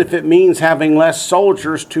even if it means having less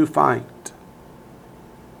soldiers to fight.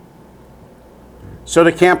 So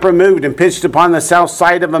the camp removed and pitched upon the south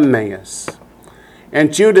side of Emmaus.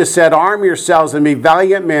 And Judah said, arm yourselves and be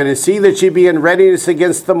valiant men, and see that ye be in readiness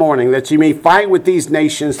against the morning, that ye may fight with these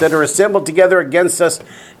nations that are assembled together against us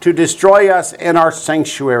to destroy us and our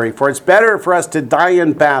sanctuary. For it's better for us to die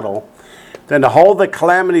in battle than to hold the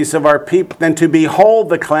calamities of our people, than to behold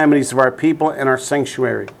the calamities of our people and our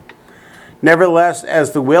sanctuary. Nevertheless,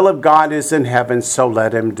 as the will of God is in heaven, so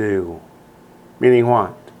let him do. Meaning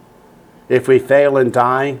what? If we fail and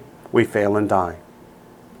die, we fail and die.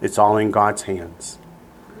 It's all in God's hands.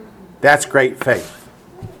 That's great faith.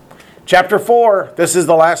 Chapter 4, this is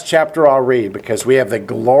the last chapter I'll read because we have the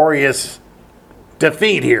glorious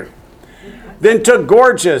defeat here. Then took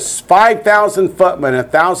Gorgias 5,000 footmen,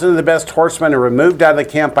 1,000 of the best horsemen, and removed out of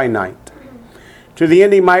the camp by night, to the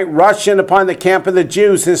end he might rush in upon the camp of the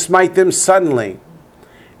Jews and smite them suddenly.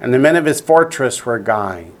 And the men of his fortress were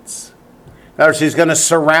guides. In other words, he's going to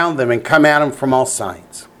surround them and come at them from all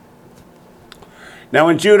sides. Now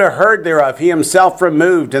when Judah heard thereof, he himself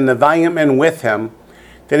removed, and the valiant men with him,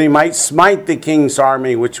 that he might smite the king's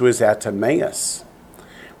army which was at Emmaus,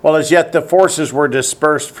 while as yet the forces were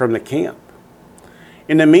dispersed from the camp.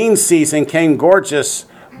 In the mean season came Gorgias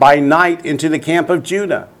by night into the camp of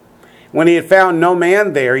Judah. When he had found no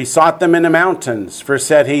man there, he sought them in the mountains. For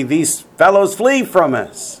said he, these fellows flee from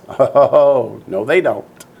us. Oh, no they don't.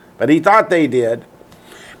 But he thought they did.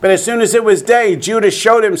 But as soon as it was day, Judah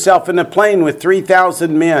showed himself in the plain with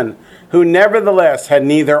 3,000 men, who nevertheless had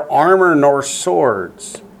neither armor nor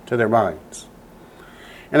swords to their minds.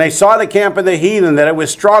 And they saw the camp of the heathen, that it was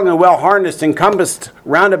strong and well harnessed, encompassed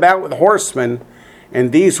round about with horsemen,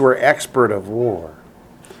 and these were expert of war.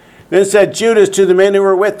 Then said Judas to the men who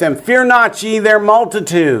were with them, fear not ye their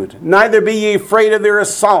multitude, neither be ye afraid of their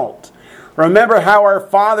assault. Remember how our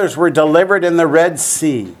fathers were delivered in the Red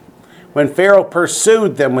Sea, when Pharaoh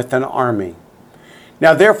pursued them with an army.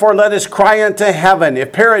 Now therefore let us cry unto heaven,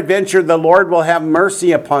 if peradventure the Lord will have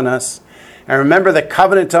mercy upon us, and remember the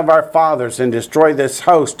covenant of our fathers, and destroy this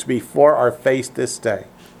host before our face this day.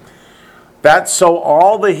 That so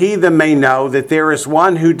all the heathen may know that there is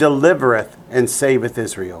one who delivereth and saveth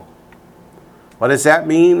Israel. What does that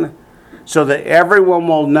mean? So that everyone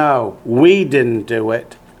will know we didn't do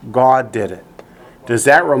it, God did it. Does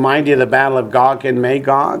that remind you of the battle of Gog and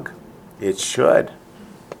Magog? It should.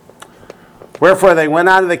 Wherefore they went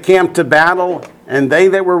out of the camp to battle, and they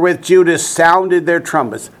that were with Judah sounded their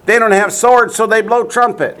trumpets. They don't have swords, so they blow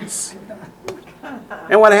trumpets.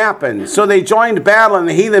 And what happened? So they joined battle, and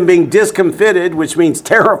the heathen, being discomfited, which means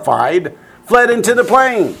terrified, fled into the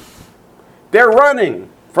plain. They're running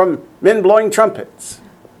from men blowing trumpets.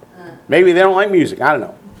 Maybe they don't like music, I don't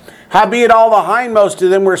know. Howbeit all the hindmost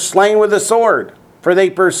of them were slain with the sword, for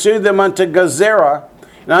they pursued them unto Gezerah,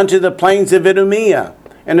 and unto the plains of Idumea,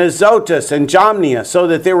 and Azotus, and Jamnia, so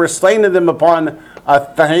that there were slain of them upon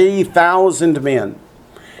 3,000 men.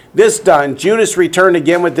 This done, Judas returned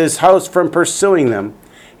again with his host from pursuing them.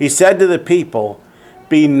 He said to the people,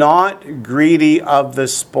 be not greedy of the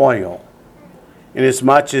spoil,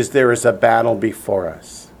 inasmuch as there is a battle before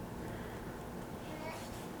us.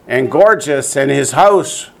 And Gorgias and his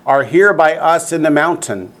hosts are here by us in the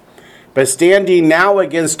mountain. But stand ye now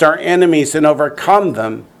against our enemies and overcome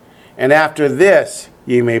them, and after this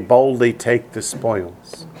ye may boldly take the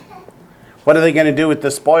spoils. What are they going to do with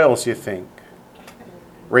the spoils, you think?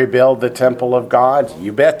 Rebuild the temple of God?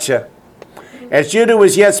 You betcha. As Judah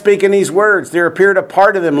was yet speaking these words, there appeared a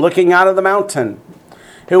part of them looking out of the mountain,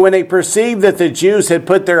 who when they perceived that the Jews had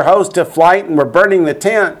put their host to flight and were burning the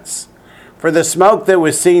tents, for the smoke that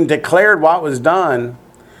was seen declared what was done,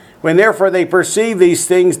 when therefore they perceived these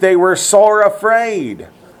things, they were sore afraid.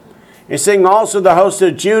 And seeing also the host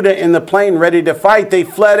of Judah in the plain ready to fight, they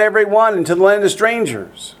fled every one into the land of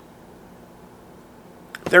strangers.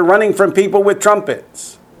 They're running from people with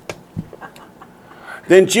trumpets.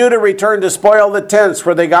 Then Judah returned to spoil the tents,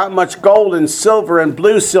 where they got much gold and silver and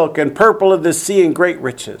blue silk and purple of the sea and great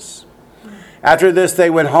riches. After this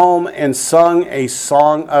they went home and sung a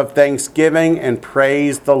song of thanksgiving and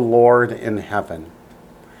praised the Lord in heaven.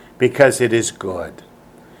 Because it is good.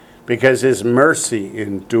 Because his mercy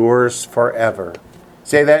endures forever.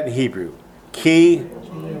 Say that in Hebrew. Ki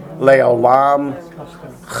leolam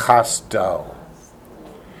chasto.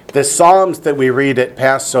 The Psalms that we read at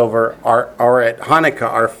Passover or at Hanukkah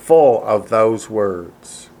are full of those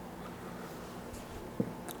words.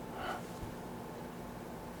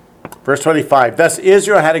 Verse 25. Thus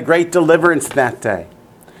Israel had a great deliverance that day.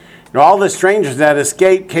 And all the strangers that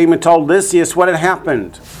escaped came and told Lysias what had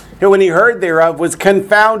happened. who when he heard thereof was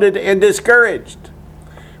confounded and discouraged,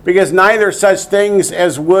 because neither such things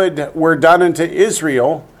as were done unto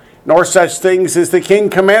Israel, nor such things as the king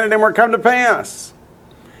commanded him were come to pass.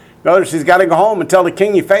 Notice he's got to go home and tell the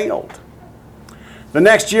king he failed. The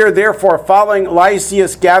next year, therefore, following,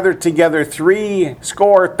 Lysias gathered together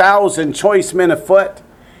 70,000 choice men afoot,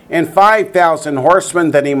 and 5,000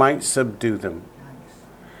 horsemen, that he might subdue them.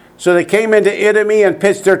 So they came into Idumea and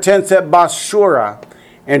pitched their tents at Bashura,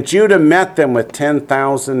 and Judah met them with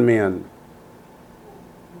 10,000 men.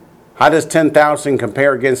 How does 10,000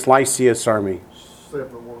 compare against Lysias' army?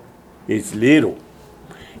 It's little.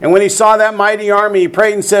 And when he saw that mighty army, he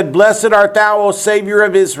prayed and said, Blessed art thou, O Savior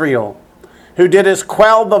of Israel, who didst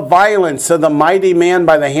quell the violence of the mighty man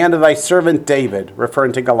by the hand of thy servant David,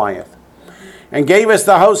 referring to Goliath, and gavest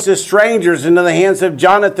the host of strangers into the hands of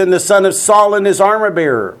Jonathan the son of Saul and his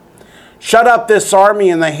armor-bearer. Shut up this army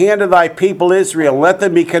in the hand of thy people Israel, and let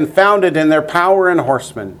them be confounded in their power and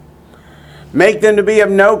horsemen. Make them to be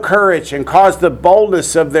of no courage, and cause the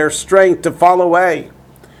boldness of their strength to fall away.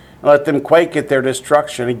 And let them quake at their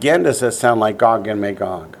destruction. Again, does that sound like Gog and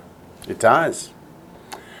Magog? It does.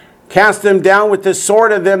 Cast them down with the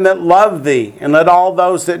sword of them that love thee, and let all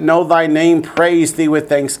those that know thy name praise thee with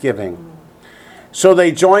thanksgiving. So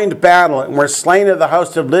they joined battle, and were slain of the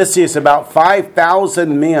host of Lysias about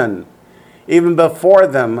 5,000 men. Even before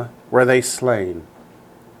them were they slain.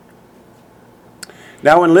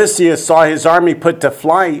 Now when Lysias saw his army put to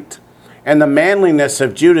flight, and the manliness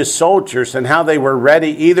of Judah's soldiers, and how they were ready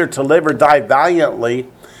either to live or die valiantly,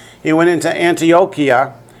 he went into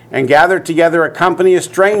Antiochia, and gathered together a company of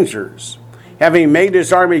strangers. Having made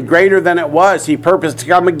his army greater than it was, he purposed to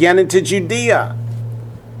come again into Judea.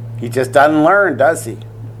 He just doesn't learn, does he?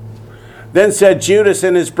 Then said Judas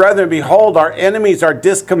and his brethren, Behold, our enemies are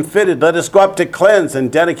discomfited. Let us go up to cleanse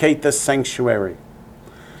and dedicate this sanctuary.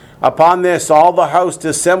 Upon this, all the host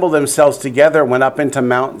assembled themselves together and went up into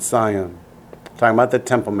Mount Zion. Talking about the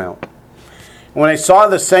Temple Mount. When they saw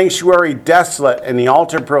the sanctuary desolate, and the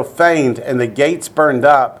altar profaned, and the gates burned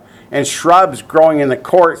up, and shrubs growing in the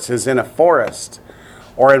courts as in a forest,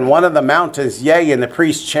 or in one of the mountains, yea, and the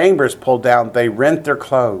priest's chambers pulled down, they rent their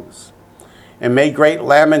clothes, and made great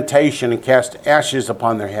lamentation, and cast ashes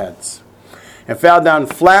upon their heads, and fell down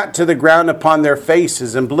flat to the ground upon their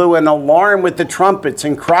faces, and blew an alarm with the trumpets,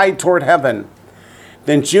 and cried toward heaven.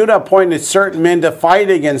 Then Judah appointed certain men to fight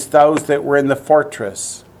against those that were in the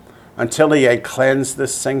fortress, until he had cleansed the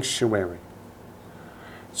sanctuary.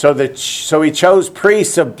 So he chose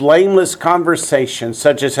priests of blameless conversation,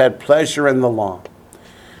 such as had pleasure in the law,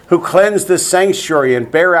 who cleansed the sanctuary and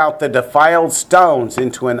bare out the defiled stones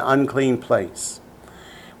into an unclean place.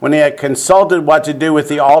 When they had consulted what to do with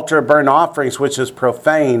the altar of burnt offerings, which was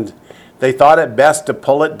profaned, they thought it best to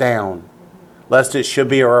pull it down, lest it should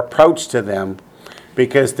be a reproach to them,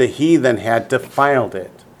 because the heathen had defiled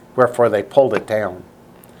it. Wherefore they pulled it down,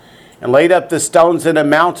 and laid up the stones in a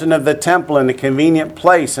mountain of the temple in a convenient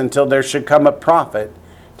place, until there should come a prophet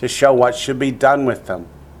to show what should be done with them.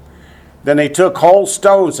 Then they took whole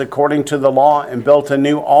stones according to the law, and built a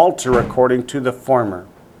new altar according to the former,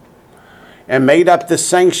 and made up the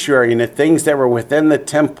sanctuary and the things that were within the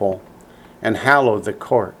temple, and hallowed the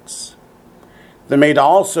courts. They made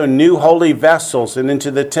also new holy vessels, and into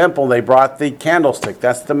the temple they brought the candlestick,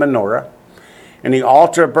 that's the menorah, and the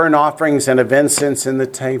altar of burnt offerings and of incense in the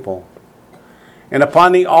table. And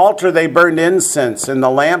upon the altar they burned incense, and the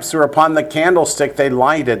lamps were upon the candlestick they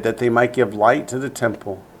lighted, that they might give light to the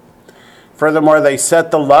temple. Furthermore, they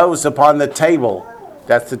set the loaves upon the table,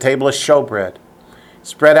 that's the table of showbread,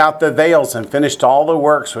 spread out the veils, and finished all the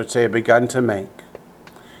works which they had begun to make.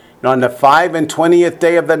 And on the 25th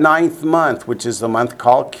day of the 9th month, which is the month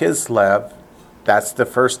called Kislev, that's the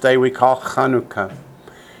first day we call Hanukkah,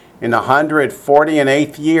 in the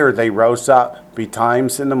 148th year they rose up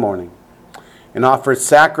betimes in the morning, and offered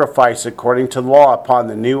sacrifice according to the law upon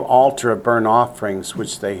the new altar of burnt offerings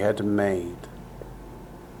which they had made.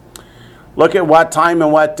 Look at what time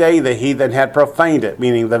and what day the heathen had profaned it,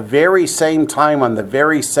 meaning the very same time on the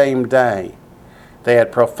very same day they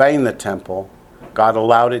had profaned the temple. God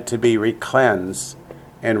allowed it to be recleansed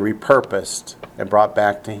and repurposed and brought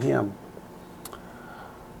back to him.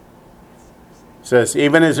 It says,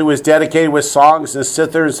 even as it was dedicated with songs and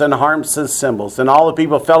cithers and harps and cymbals, and all the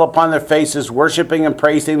people fell upon their faces, worshiping and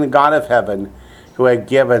praising the God of heaven, who had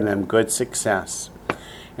given them good success.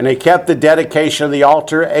 And they kept the dedication of the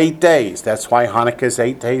altar 8 days. That's why Hanukkah is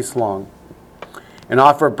 8 days long. And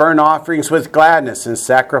offered burnt offerings with gladness, and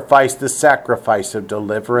sacrificed the sacrifice of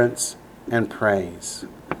deliverance and praise.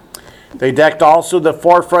 They decked also the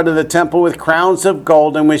forefront of the temple with crowns of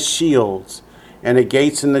gold and with shields, and the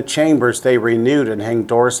gates and the chambers they renewed and hanged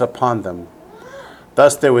doors upon them.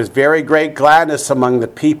 Thus there was very great gladness among the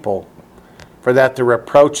people, for that the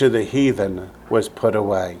reproach of the heathen was put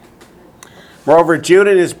away. Moreover,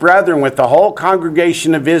 Judah and his brethren with the whole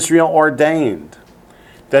congregation of Israel ordained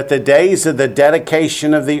that the days of the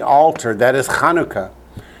dedication of the altar, that is Hanukkah,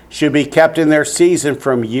 should be kept in their season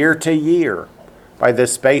from year to year by the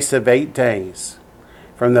space of 8 days,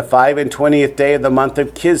 from the 25th day of the month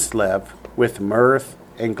of Kislev, with mirth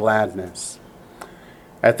and gladness.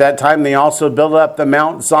 At that time they also built up the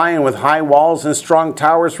Mount Zion with high walls and strong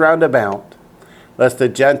towers round about, lest the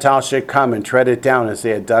Gentiles should come and tread it down as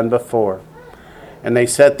they had done before. And they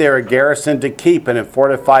set there a garrison to keep it and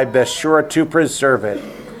fortified Bethshura to preserve it,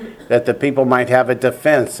 that the people might have a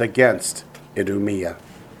defense against Idumea.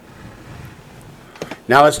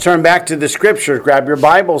 Now let's turn back to the scriptures. Grab your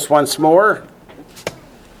Bibles once more.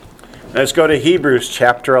 Let's go to Hebrews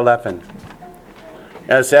chapter 11.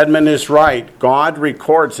 As Edmund is right, God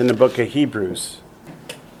records in the book of Hebrews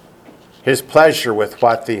his pleasure with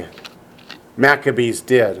what the Maccabees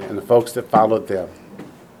did and the folks that followed them.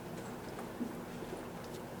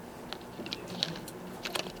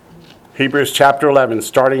 Hebrews chapter 11,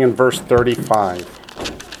 starting in verse 35.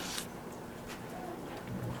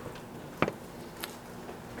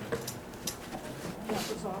 That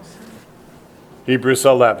was awesome. Hebrews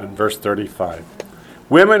 11, verse 35.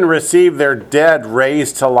 Women receive their dead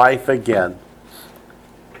raised to life again.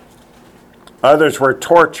 Others were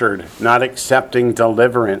tortured, not accepting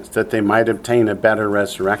deliverance, that they might obtain a better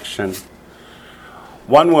resurrection.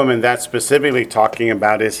 One woman that's specifically talking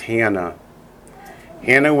about is Hannah.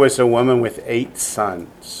 Hannah was a woman with 8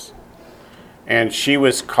 sons. And she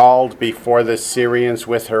was called before the Syrians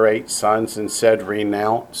with her 8 sons and said,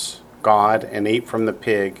 "Renounce God and eat from the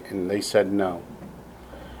pig." And they said no.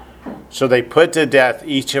 So they put to death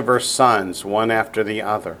each of her sons, one after the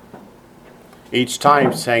other. Each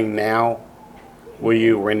time saying, "Now will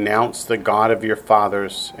you renounce the God of your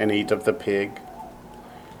fathers and eat of the pig?"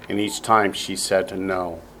 And each time she said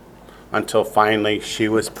no, until finally she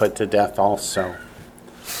was put to death also.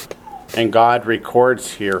 And God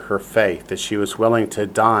records here her faith, that she was willing to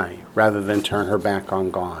die rather than turn her back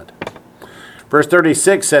on God. Verse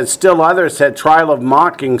 36 says, "Still others had trial of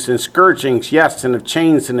mockings and scourgings, yes, and of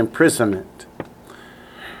chains and imprisonment.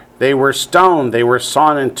 They were stoned, they were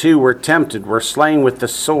sawn in two, were tempted, were slain with the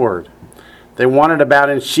sword. They wandered about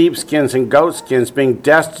in sheepskins and goatskins, being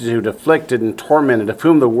destitute, afflicted, and tormented, of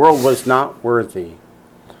whom the world was not worthy.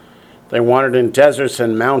 They wandered in deserts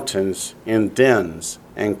and mountains, in dens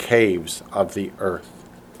and caves of the earth.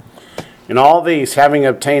 And all these, having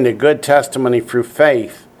obtained a good testimony through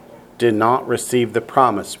faith, did not receive the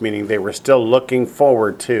promise," meaning they were still looking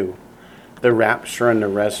forward to the rapture and the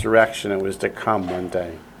resurrection that was to come one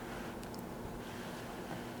day.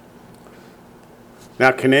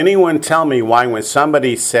 Now, can anyone tell me why when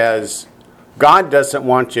somebody says, God doesn't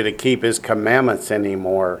want you to keep his commandments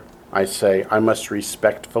anymore, I say, I must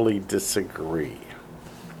respectfully disagree.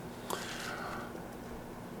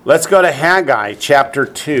 Let's go to Haggai chapter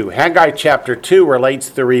 2. Haggai chapter 2 relates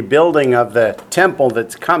the rebuilding of the temple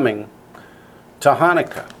that's coming to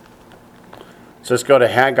Hanukkah. So let's go to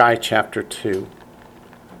Haggai chapter 2.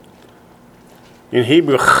 In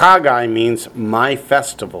Hebrew, Haggai means my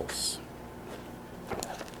festivals.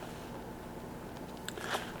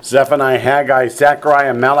 Zephaniah, Haggai,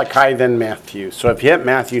 Zechariah, Malachi, then Matthew. So if you hit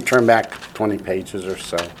Matthew, turn back 20 pages or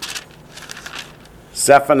so.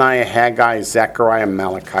 Zephaniah, Haggai, Zechariah,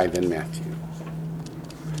 Malachi, then Matthew.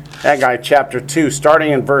 Haggai chapter 2,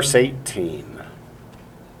 starting in verse 18.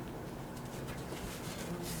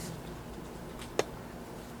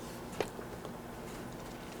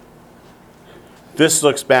 This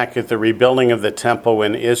looks back at the rebuilding of the temple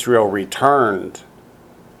when Israel returned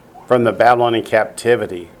from the Babylonian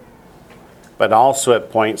captivity, but also it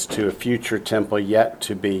points to a future temple yet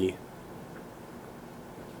to be,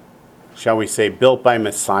 shall we say, built by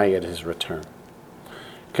Messiah at his return.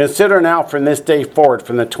 Consider now from this day forward,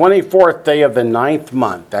 from the 24th day of the 9th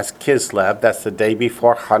month, that's Kislev, that's the day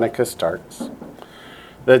before Hanukkah starts,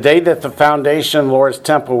 the day that the foundation of the Lord's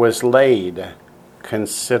temple was laid,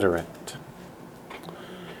 consider it.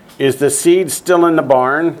 Is the seed still in the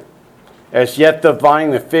barn? As yet the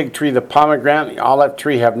vine, the fig tree, the pomegranate, and the olive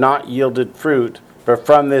tree have not yielded fruit, but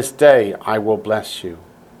from this day I will bless you.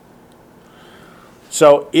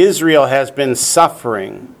 So Israel has been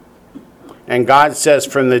suffering, and God says,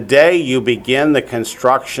 from the day you begin the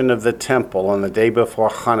construction of the temple on the day before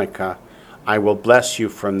Hanukkah, I will bless you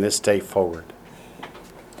from this day forward.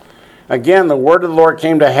 Again, the word of the Lord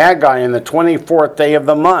came to Haggai on the 24th day of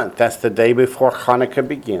the month. That's the day before Hanukkah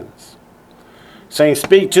begins. saying,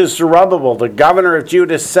 speak to Zerubbabel, the governor of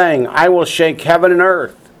Judah, saying, I will shake heaven and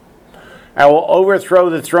earth. I will overthrow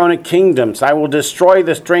the throne of kingdoms. I will destroy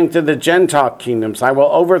the strength of the Gentile kingdoms. I will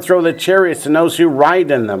overthrow the chariots and those who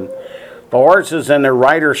ride in them. The horses and their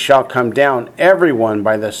riders shall come down, everyone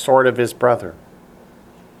by the sword of his brother.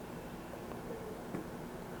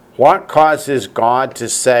 What causes God to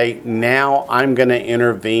say, now I'm going to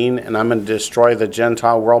intervene and I'm going to destroy the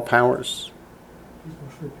Gentile world powers?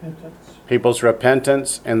 People's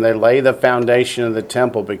repentance, and they lay the foundation of the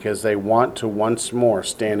temple because they want to once more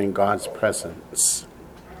stand in God's presence.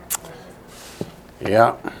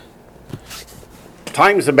 Yeah.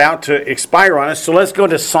 Time's about to expire on us, so let's go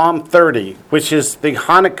to Psalm 30, which is the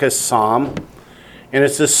Hanukkah psalm, and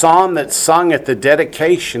it's a psalm that's sung at the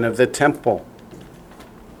dedication of the temple.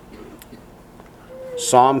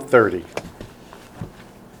 Psalm 30.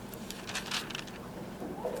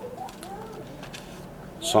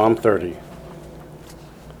 Psalm 30.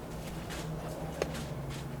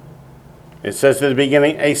 It says at the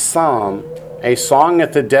beginning, a psalm, a song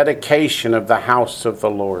at the dedication of the house of the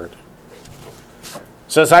Lord. It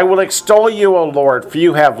says, I will extol you, O Lord, for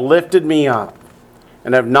you have lifted me up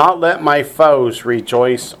and have not let my foes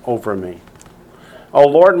rejoice over me. O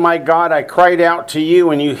Lord my God, I cried out to you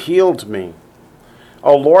and you healed me.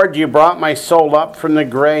 O Lord, you brought my soul up from the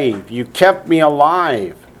grave. You kept me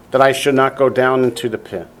alive, that I should not go down into the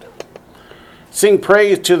pit. Sing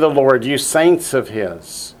praise to the Lord, you saints of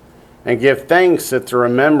his, and give thanks at the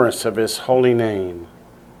remembrance of his holy name.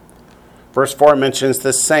 Verse 4 mentions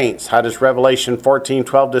the saints. How does Revelation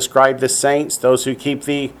 14:12 describe the saints? Those who keep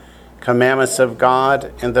the commandments of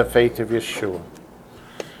God and the faith of Yeshua.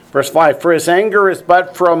 Verse 5, for his anger is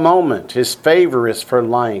but for a moment, his favor is for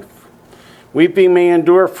life. Weeping may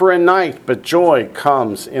endure for a night, but joy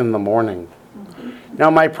comes in the morning. Now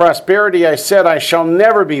my prosperity, I said, I shall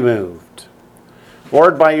never be moved.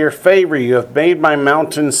 Lord, by your favor you have made my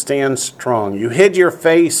mountain stand strong. You hid your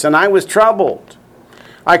face, and I was troubled.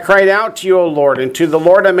 I cried out to you, O Lord, and to the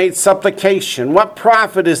Lord I made supplication. What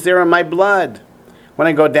profit is there in my blood when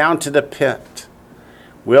I go down to the pit?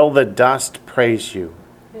 Will the dust praise you?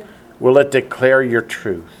 Will it declare your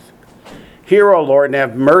truth? Hear, O Lord, and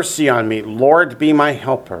have mercy on me. Lord, be my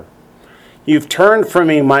helper. You've turned from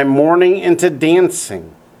me my mourning into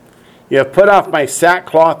dancing. You have put off my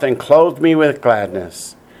sackcloth and clothed me with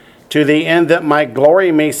gladness, to the end that my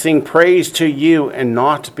glory may sing praise to you and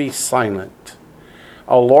not be silent.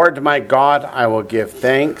 O Lord my God, I will give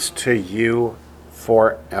thanks to you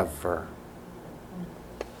forever.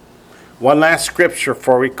 One last scripture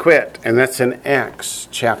before we quit, and that's in Acts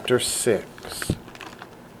chapter 6.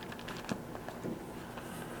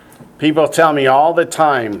 People tell me all the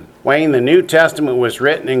time, Wayne, the New Testament was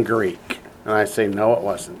written in Greek. And I say, no, it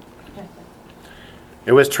wasn't.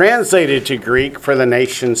 It was translated to Greek for the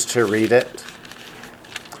nations to read it.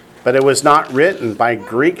 But it was not written by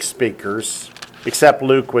Greek speakers, except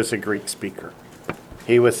Luke was a Greek speaker.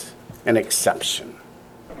 He was an exception.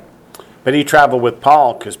 But he traveled with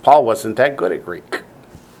Paul because Paul wasn't that good at Greek.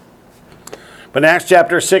 But in Acts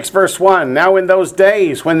chapter 6, verse 1, now in those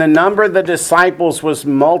days when the number of the disciples was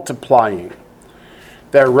multiplying,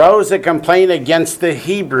 there arose a complaint against the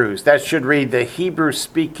Hebrews. That should read the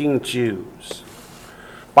Hebrew-speaking Jews.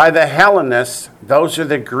 By the Hellenists, those are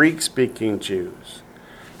the Greek-speaking Jews,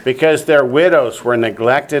 because their widows were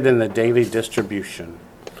neglected in the daily distribution.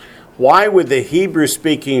 Why would the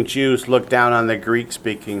Hebrew-speaking Jews look down on the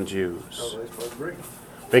Greek-speaking Jews?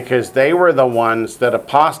 Because they were the ones that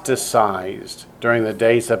apostatized during the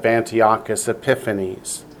days of Antiochus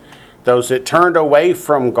Epiphanes. Those that turned away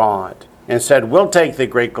from God and said, we'll take the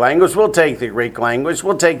Greek language, we'll take the Greek language,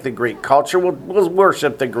 we'll take the Greek culture, we'll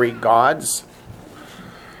worship the Greek gods.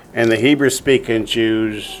 And the Hebrew-speaking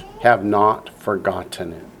Jews have not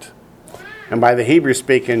forgotten it. And by the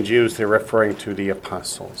Hebrew-speaking Jews, they're referring to the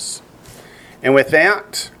apostles. And with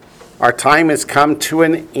that, our time has come to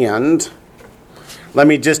an end. Let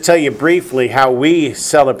me just tell you briefly how we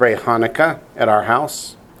celebrate Hanukkah at our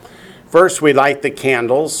house. First, we light the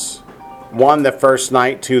candles. One the first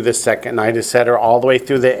night, two the second night, etc., all the way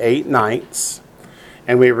through the 8 nights.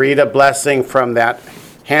 And we read a blessing from that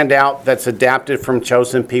handout that's adapted from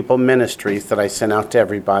Chosen People Ministries that I sent out to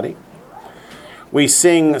everybody. We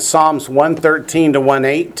sing Psalms 113 to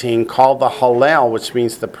 118 called the Hallel, which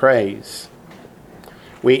means the praise.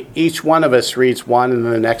 Each one of us reads one, and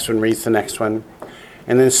then the next one reads the next one.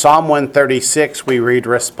 And in Psalm 136, we read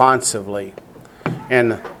responsively.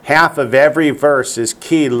 And half of every verse is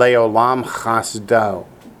Ki leolam chasdo,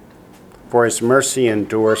 for his mercy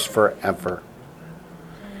endures forever.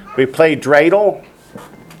 We play dreidel.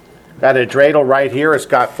 Got a dreidel right here. It's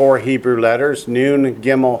got 4 Hebrew letters, Nun,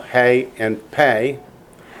 Gimel, He, and Pei.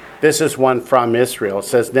 This is one from Israel. It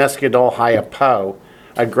says, Nesgadol Hayapo.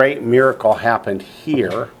 A great miracle happened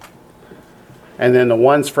here. And then the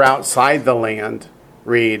ones for outside the land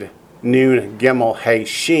read, Nun, Gimel, He,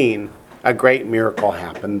 Shin. A great miracle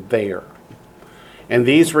happened there. And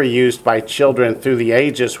these were used by children through the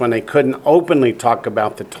ages when they couldn't openly talk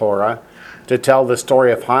about the Torah to tell the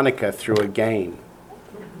story of Hanukkah through a game,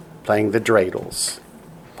 playing the dreidels.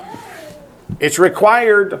 It's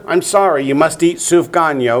required, I'm sorry, you must eat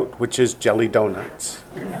sufganiyot, which is jelly donuts.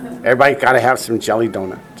 Everybody got to have some jelly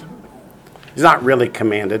donuts. It's not really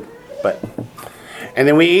commanded, but. And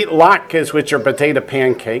then we eat latkes, which are potato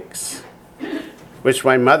pancakes, which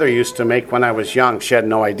my mother used to make when I was young. She had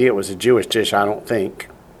no idea it was a Jewish dish, I don't think.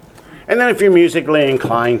 And then if you're musically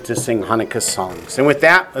inclined to sing Hanukkah songs. And with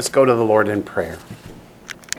that, let's go to the Lord in prayer.